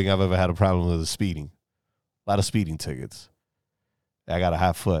 The only thing I've ever had a problem with is speeding. A lot of speeding tickets. I got a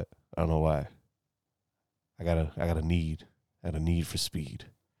hot foot. I don't know why. I got a need for speed.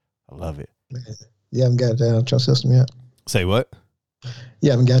 I love it. You haven't got that out your system yet? Say what?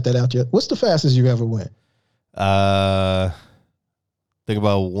 You haven't got that out yet? What's the fastest you ever went? Think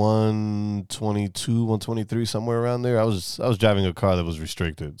about 122, 123, somewhere around there. I was driving a car that was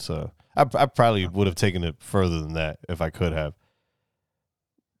restricted, so I probably would have taken it further than that if I could have.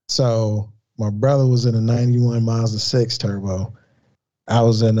 So my brother was in a 91 Mazda 6 turbo. I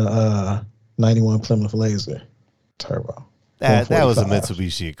was in a 91 Plymouth Laser turbo. That was a 145.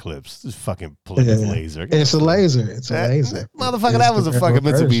 Mitsubishi Eclipse. This fucking Plymouth Yeah. Laser. It's a laser. It's a laser. Motherfucker, It's that was the a fucking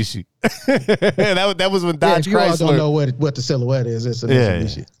version. Mitsubishi. that was when Yeah, Dodge if you all Chrysler. don't know what the silhouette is, it's a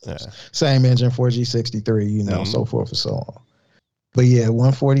Mitsubishi. Yeah. Same engine, 4G63, so forth and so on. But yeah,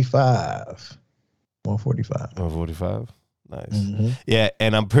 145. 145. 145. Nice. Mm-hmm. Yeah,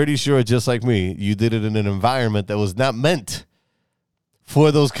 and I'm pretty sure, just like me, you did it in an environment that was not meant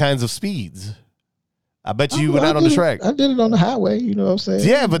for those kinds of speeds. I bet you went out on the track. I did it on the highway, you know what I'm saying?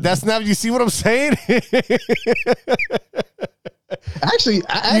 Yeah, but that's not, you see what I'm saying? Actually,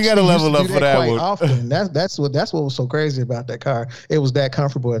 You gotta level up for that quite one. often. That's what was so crazy about that car. It was that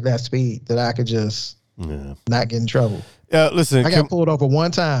comfortable at that speed that I could just not get in trouble. Listen, I got pulled over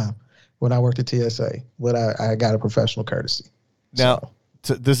one time when I worked at TSA, but I got a professional courtesy. Now,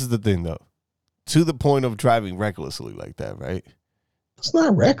 this is the thing, though. To the point of driving recklessly like that, right? It's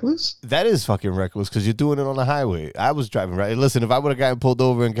not reckless. That is fucking reckless because you're doing it on the highway. I was driving right. Listen, if I would have gotten pulled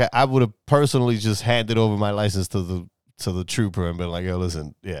over I would have personally just handed over my license to the trooper and been like, "Yo,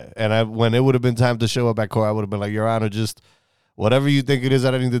 listen, yeah." And when it would have been time to show up at court, I would have been like, "Your Honor, just whatever you think it is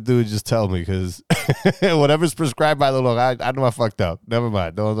that I need to do, just tell me, because whatever's prescribed by the law, I know I fucked up. Never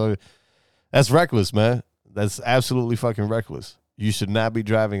mind. Don't. That's reckless, man. That's absolutely fucking reckless. You should not be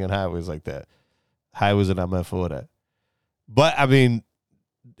driving on highways like that. Highways are not meant for that. But I mean,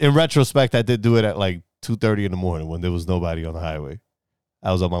 in retrospect, I did do it at like 2:30 in the morning when there was nobody on the highway.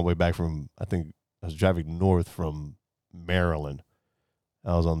 I was on my way back from, I think I was driving north from Maryland.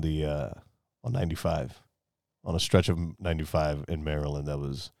 I was on the on 95, on a stretch of 95 in Maryland that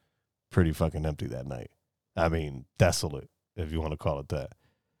was pretty fucking empty that night. I mean, desolate, if you want to call it that.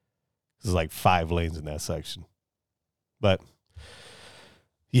 There's like 5 lanes in that section. But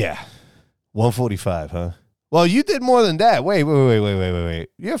yeah, 145, huh? Well, you did more than that. Wait.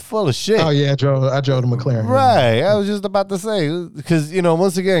 You're full of shit. Oh yeah, I drove the McLaren. Right. I was just about to say, because,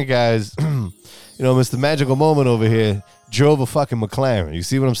 once again, guys, Mr. Magical Moment over here drove a fucking McLaren. You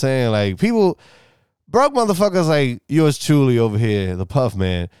see what I'm saying? Like, people, broke motherfuckers like yours truly over here, the Puff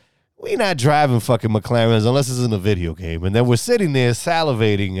Man, we not driving fucking McLarens unless it's in a video game. And then we're sitting there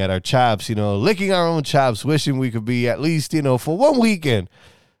salivating at our chops, licking our own chops, wishing we could be at least, for one weekend.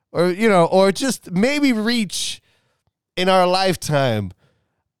 Or just maybe reach in our lifetime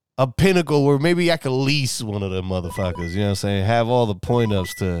a pinnacle where maybe I could lease one of them motherfuckers. You know what I'm saying? Have all the point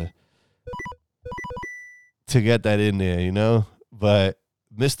ups to get that in there, But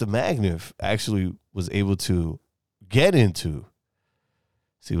Mr. Magniff actually was able to get into,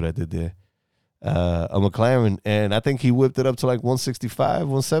 see what I did there, a McLaren, and I think he whipped it up to like 165,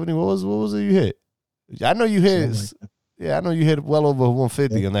 170. What was it you hit? I know you hit. Yeah, I know you hit well over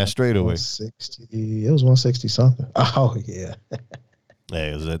 150 on that straightaway. 160. It was 160 something. Oh yeah.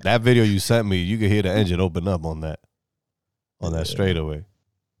 Hey, that video you sent me, you could hear the engine open up on that straightaway.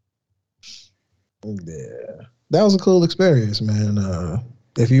 Yeah, that was a cool experience, man.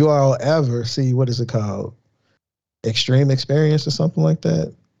 If you all ever see, what is it called, Extreme Experience or something like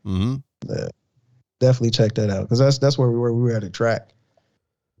that, yeah, definitely check that out, because that's where we were. We were at a track,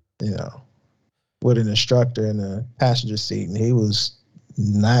 with an instructor in the passenger seat, and he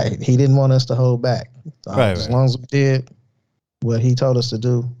didn't want us to hold back. As long as we did what he told us to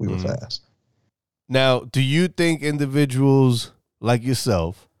do, we were fast. Now, do you think individuals like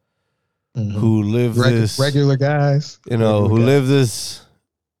yourself who live this regular guys, live this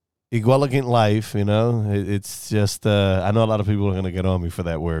elegant life, it's just I know a lot of people are gonna get on me for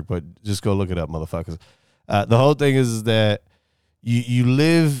that word, but just go look it up, motherfuckers. The whole thing is that you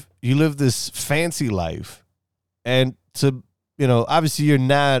live this fancy life, and obviously you're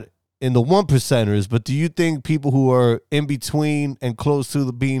not in the 1%ers, but do you think people who are in between and close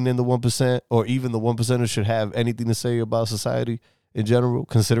to being in the 1% or even the 1%ers should have anything to say about society in general,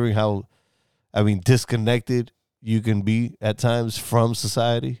 considering how, disconnected you can be at times from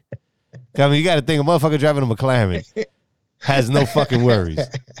society? You got to think, a motherfucker driving a McLaren has no fucking worries.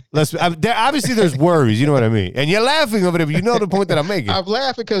 Obviously, there's worries. You know what I mean? And you're laughing over there, but you know the point that I'm making. I'm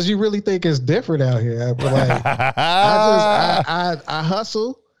laughing because you really think it's different out here. Like, I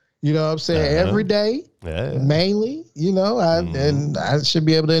hustle. You know what I'm saying? Every day, mainly. And I should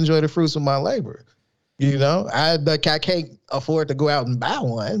be able to enjoy the fruits of my labor. I can't afford to go out and buy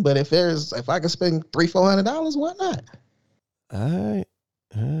one, but if I can spend $300-$400, why not? All right.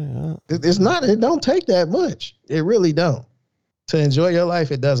 It's not. It don't take that much. It really don't. To enjoy your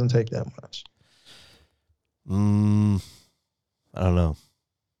life, it doesn't take that much. I don't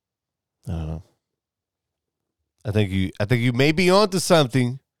know. I think you may be onto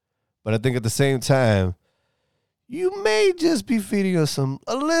something, But I think at the same time, you may just be feeding us a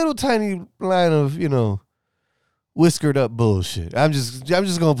little tiny line of, whiskered up bullshit. I'm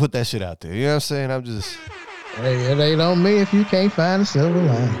just gonna put that shit out there. You know what I'm saying? Hey, it ain't on me if you can't find a silver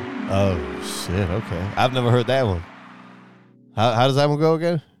lining. Oh shit, okay. I've never heard that one. How does that one go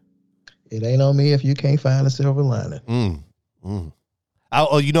again? It ain't on me if you can't find a silver lining.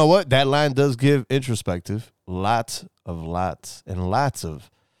 Oh, you know what? That line does give introspective. Lots of.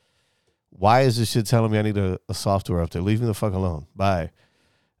 Why is this shit telling me I need a software update? Leave me the fuck alone. Bye.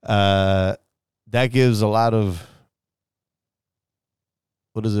 That gives a lot of,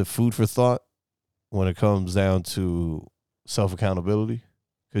 food for thought when it comes down to self-accountability.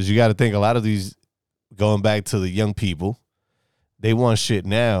 Because you got to think a lot of these, going back to the young people, they want shit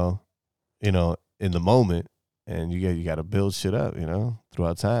now, in the moment. And you got to build shit up,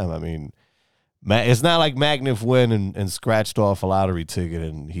 throughout time. I mean, it's not like Magniff went and scratched off a lottery ticket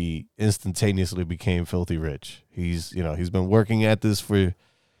and he instantaneously became filthy rich. He's been working at this for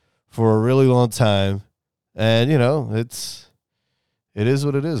a really long time, and it is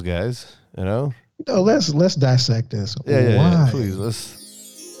what it is, guys. Let's dissect this. Yeah, please. Let's.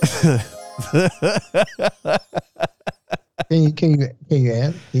 Can you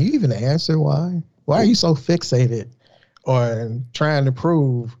even answer why? Why are you so fixated on trying to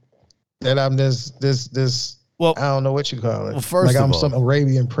prove that I'm this? Well, I don't know what you call it. Well, first like of I'm all, some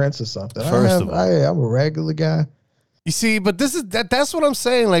Arabian prince or something. I'm a regular guy. You see, but that's what I'm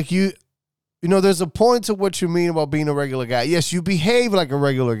saying. Like there's a point to what you mean about being a regular guy. Yes, you behave like a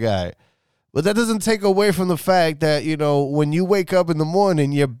regular guy, but that doesn't take away from the fact that, when you wake up in the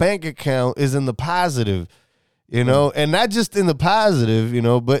morning, your bank account is in the positive, and not just in the positive,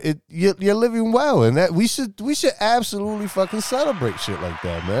 but you're living well, and that we should absolutely fucking celebrate shit like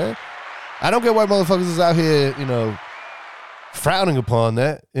that, man. I don't get why motherfuckers is out here, frowning upon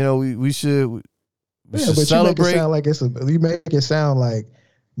that. We should celebrate. You make it sound like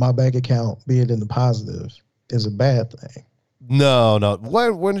my bank account being in the positive is a bad thing. No.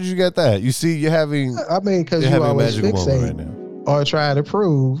 When did you get that? You see, you're having. I mean, because you always fixate right now, or try to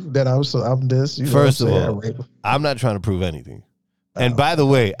prove that I'm this. First of all, I'm not trying to prove anything. And by the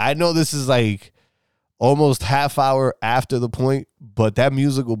way, I know this is like almost half hour after the point, but that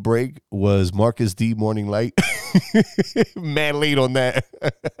musical break was Marcus D. Morning Light. Man late on that.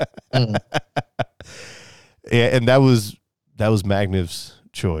 Yeah, and that was Magniff's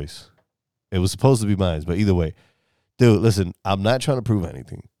choice. It was supposed to be mine, but either way. Dude, listen, I'm not trying to prove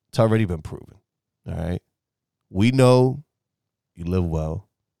anything. It's already been proven. All right? We know you live well.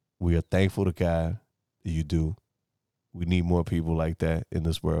 We are thankful to God that you do. We need more people like that in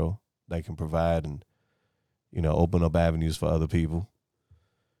this world that can provide and, open up avenues for other people.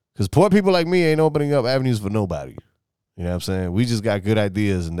 Because poor people like me ain't opening up avenues for nobody. You know what I'm saying? We just got good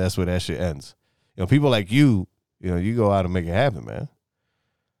ideas, and that's where that shit ends. People like you, you go out and make it happen, man.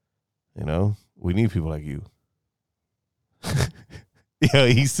 We need people like you.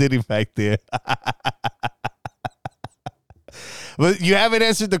 He's sitting back there. But you haven't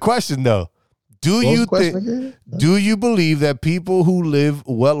answered the question, though. Do you believe that people who live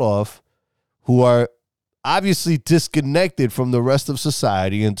well off, who are obviously disconnected from the rest of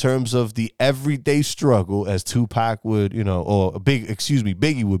society in terms of the everyday struggle, as Tupac would, or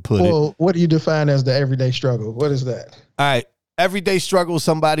Biggie would put it. Well, what do you define as the everyday struggle? What is that? All right. Everyday struggle is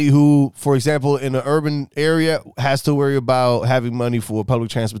somebody who, for example, in an urban area has to worry about having money for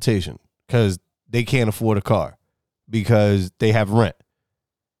public transportation because they can't afford a car because they have rent.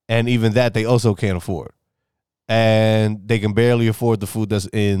 And even that they also can't afford. And they can barely afford the food that's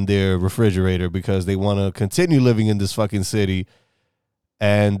in their refrigerator because they want to continue living in this fucking city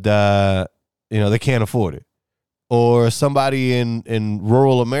and, they can't afford it. Or somebody in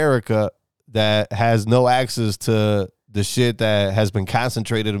rural America that has no access to the shit that has been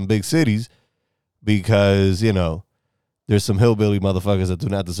concentrated in big cities because, there's some hillbilly motherfuckers that do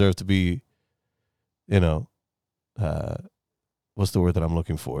not deserve to be, what's the word that I'm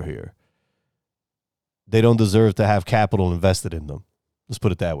looking for here? They don't deserve to have capital invested in them. Let's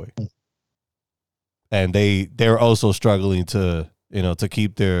put it that way. And they're also struggling to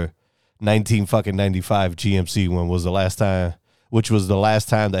keep their 1995 GMC which was the last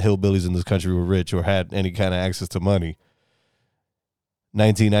time that hillbillies in this country were rich or had any kind of access to money.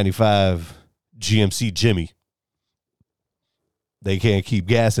 1995 GMC Jimmy. They can't keep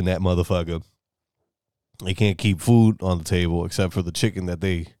gas in that motherfucker. They can't keep food on the table except for the chicken that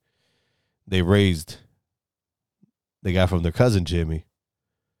they raised. They got from their cousin Jimmy.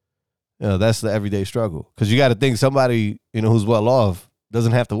 That's the everyday struggle. Because you got to think somebody, who's well off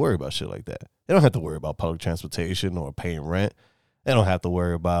doesn't have to worry about shit like that. They don't have to worry about public transportation or paying rent. They don't have to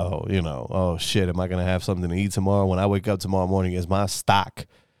worry about, oh shit, am I going to have something to eat tomorrow? When I wake up tomorrow morning, is my stock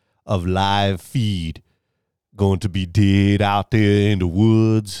of live feed going to be dead out there in the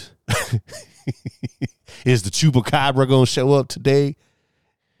woods? Is the chupacabra going to show up today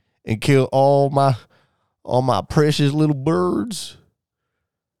and kill all my precious little birds?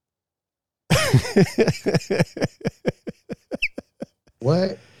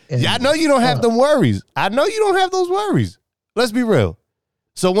 What? Yeah, I know you don't have them worries. I know you don't have those worries. Let's be real.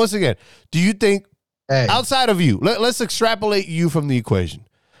 So once again, do you think outside of you, let's extrapolate you from the equation.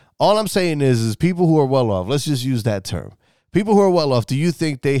 All I'm saying is people who are well off, let's just use that term. People who are well off, do you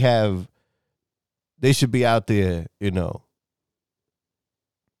think they should be out there,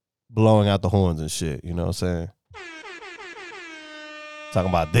 blowing out the horns and shit, you know what I'm saying? Talking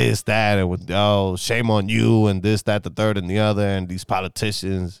about this, that, and with shame on you and this, that, the third, and the other, and these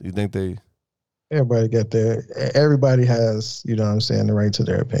politicians. You think they? Everybody everybody has, the right to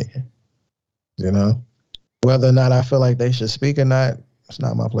their opinion. Whether or not I feel like they should speak or not, it's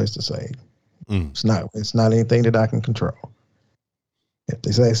not my place to say. It's not anything that I can control. If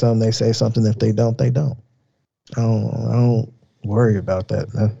they say something, they say something. If they don't, they don't. I don't worry about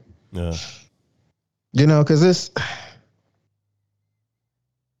that, man. Yeah. Because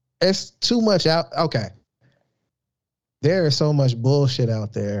it's too much out. Okay. There is so much bullshit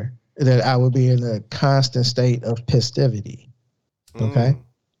out there that I would be in a constant state of festivity. Okay.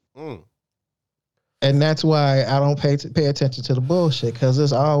 And that's why I don't pay attention to the bullshit, because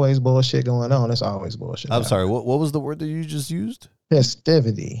there's always bullshit going on. There's always bullshit. I'm sorry. What was the word that you just used?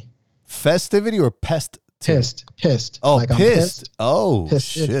 Festivity. Festivity or pest? Pissed. Oh, like pissed. Oh,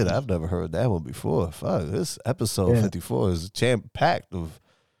 Festivity. shit. I've never heard that one before. Fuck. This episode 54 is jam-packed of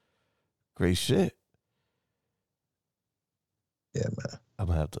great shit. Yeah, man. I'm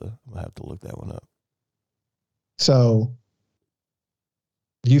gonna have to look that one up. So,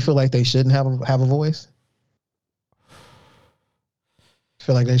 do you feel like they shouldn't have a voice?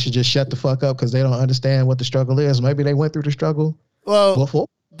 Feel like they should just shut the fuck up because they don't understand what the struggle is? Maybe they went through the struggle before.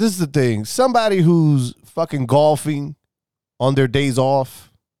 This is the thing. Somebody who's fucking golfing on their days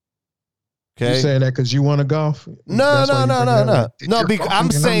off. Okay, You saying that because you want to golf? No. No, because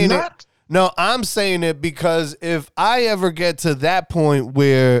I'm saying it. No, I'm saying it because if I ever get to that point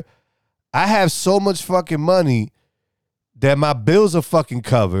where I have so much fucking money that my bills are fucking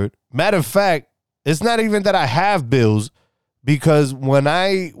covered. Matter of fact, it's not even that I have bills, because when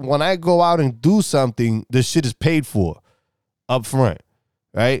I go out and do something, the shit is paid for up front,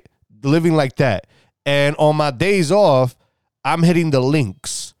 right? Living like that. And on my days off, I'm hitting the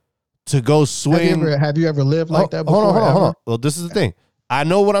links to go swing. Have you ever lived like that before? Hold on. Well, this is the thing. I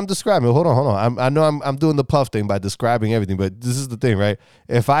know what I'm describing. Hold on. I know I'm doing the puff thing by describing everything, but this is the thing, right?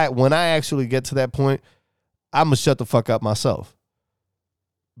 When I actually get to that point, I'm gonna shut the fuck up myself,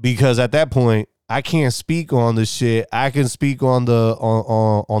 because at that point I can't speak on the shit. I can speak on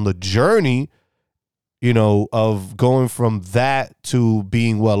the journey, of going from that to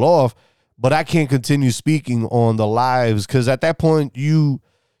being well off, but I can't continue speaking on the lives, because at that point you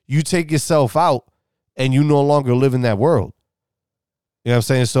take yourself out and you no longer live in that world. You know what I'm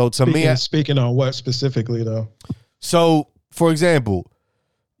saying? So to speaking on what specifically though? So, for example,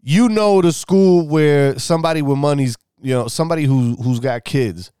 the school where somebody with money's, somebody who's got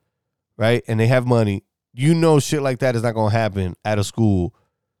kids, right? And they have money, shit like that is not going to happen at a school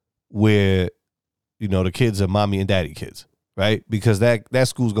where, the kids are mommy and daddy kids, right? Because that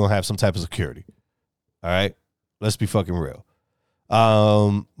school's going to have some type of security. All right? Let's be fucking real.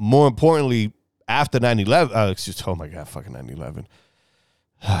 More importantly, after 9/11, oh my God, fucking 9/11.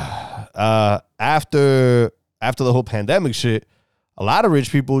 After the whole pandemic shit, a lot of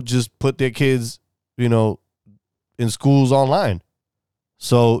rich people just put their kids, in schools online.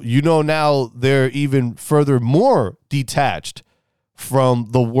 So, now they're even further more detached from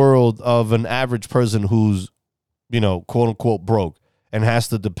the world of an average person who's, quote unquote broke and has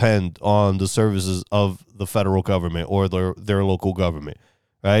to depend on the services of the federal government or their local government,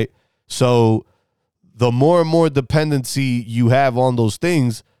 right? So the more and more dependency you have on those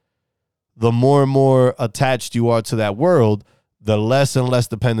things, the more and more attached you are to that world. The less and less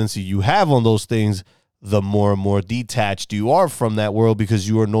dependency you have on those things, the more and more detached you are from that world, because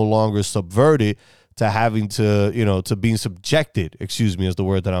you are no longer subverted to having to, to being subjected, is the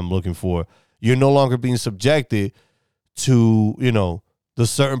word that I'm looking for. You're no longer being subjected to, the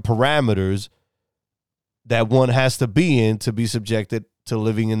certain parameters that one has to be in to be subjected to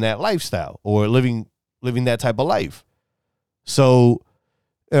living in that lifestyle or living that type of life. So,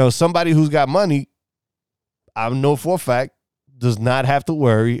 somebody who's got money, I know for a fact, does not have to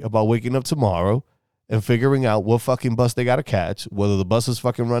worry about waking up tomorrow and figuring out what fucking bus they got to catch, whether the bus is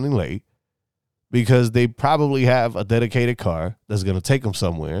fucking running late, because they probably have a dedicated car that's going to take them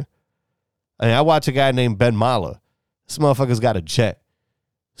somewhere. I mean, I watch a guy named Ben Mala. This motherfucker's got a jet.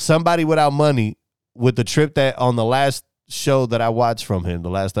 Somebody without money with the trip that on the last show that I watched from him, the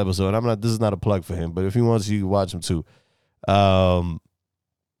last episode. This is not a plug for him, but if he wants, you can watch him too.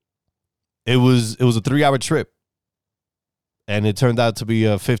 It was a 3-hour trip. And it turned out to be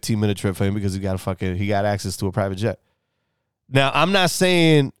a 15-minute trip for him because he got access to a private jet. Now, I'm not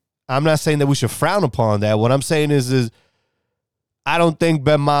saying that we should frown upon that. What I'm saying is I don't think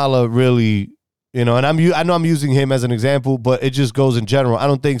Ben Mala really, and I know I'm using him as an example, but it just goes in general. I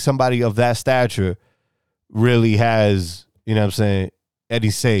don't think somebody of that stature really has, any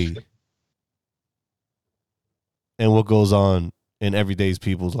say in what goes on in everyday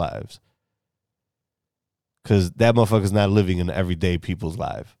people's lives. Because that motherfucker's not living in everyday people's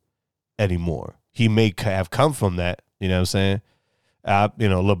life anymore. He may have come from that, you know what I'm saying?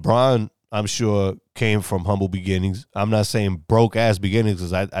 LeBron, I'm sure, came from humble beginnings. I'm not saying broke-ass beginnings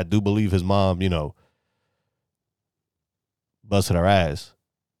because I do believe his mom, busted her ass.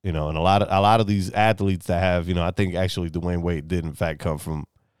 And a lot of these athletes that have, I think actually Dwayne Wade did in fact come from,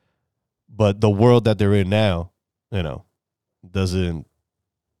 but the world that they're in now, doesn't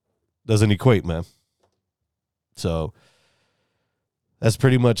equate, man. So that's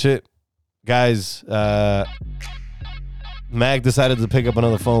pretty much it. Guys, Mag decided to pick up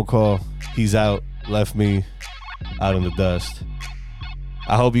another phone call. He's out, left me out in the dust.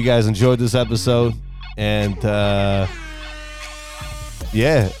 I hope you guys enjoyed this episode. And the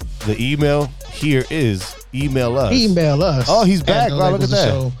email here is email us. Email us. Oh, he's back. Wow, look at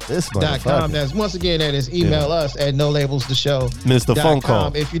that. This motherfucker. That's once again, that is email us at nolabelstoshow.com. Missed the phone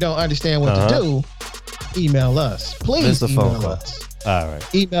call. If you don't understand what to do, email us. Please email us. All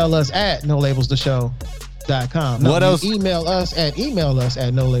right. Email us at nolabelstoshow.com. What else? Email us at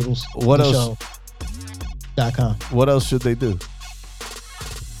nolabelstoshow.com. What else should they do?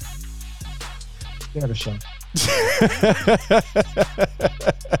 Share the show.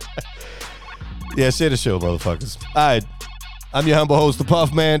 Yeah, share the show, motherfuckers. All right. I'm your humble host, the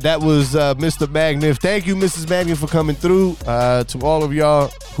Puff Man. That was Mr. Magniff. Thank you, Mrs. Magniff, for coming through. To all of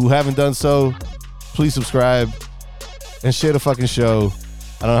y'all who haven't done so, please subscribe and share the fucking show.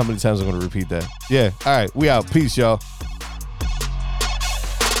 I don't know how many times I'm going to repeat that. Yeah. All right. We out. Peace, y'all.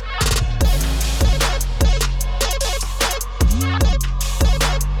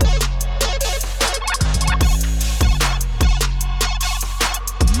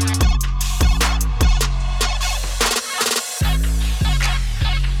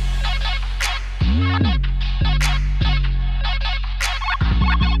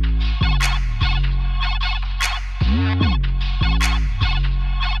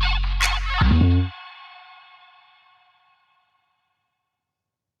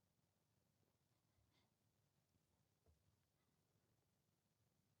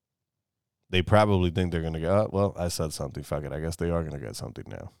 They probably think they're going to go, well, I said something. Fuck it. I guess they are going to get something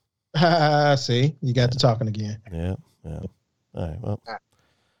now. See, you got to talking again. Yeah. All right. Well,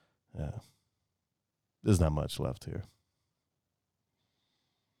 yeah. There's not much left here.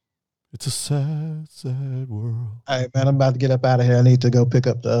 It's a sad, sad world. All right, man. I'm about to get up out of here. I need to go pick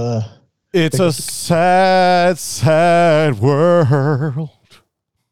up the... It's a sad, sad world.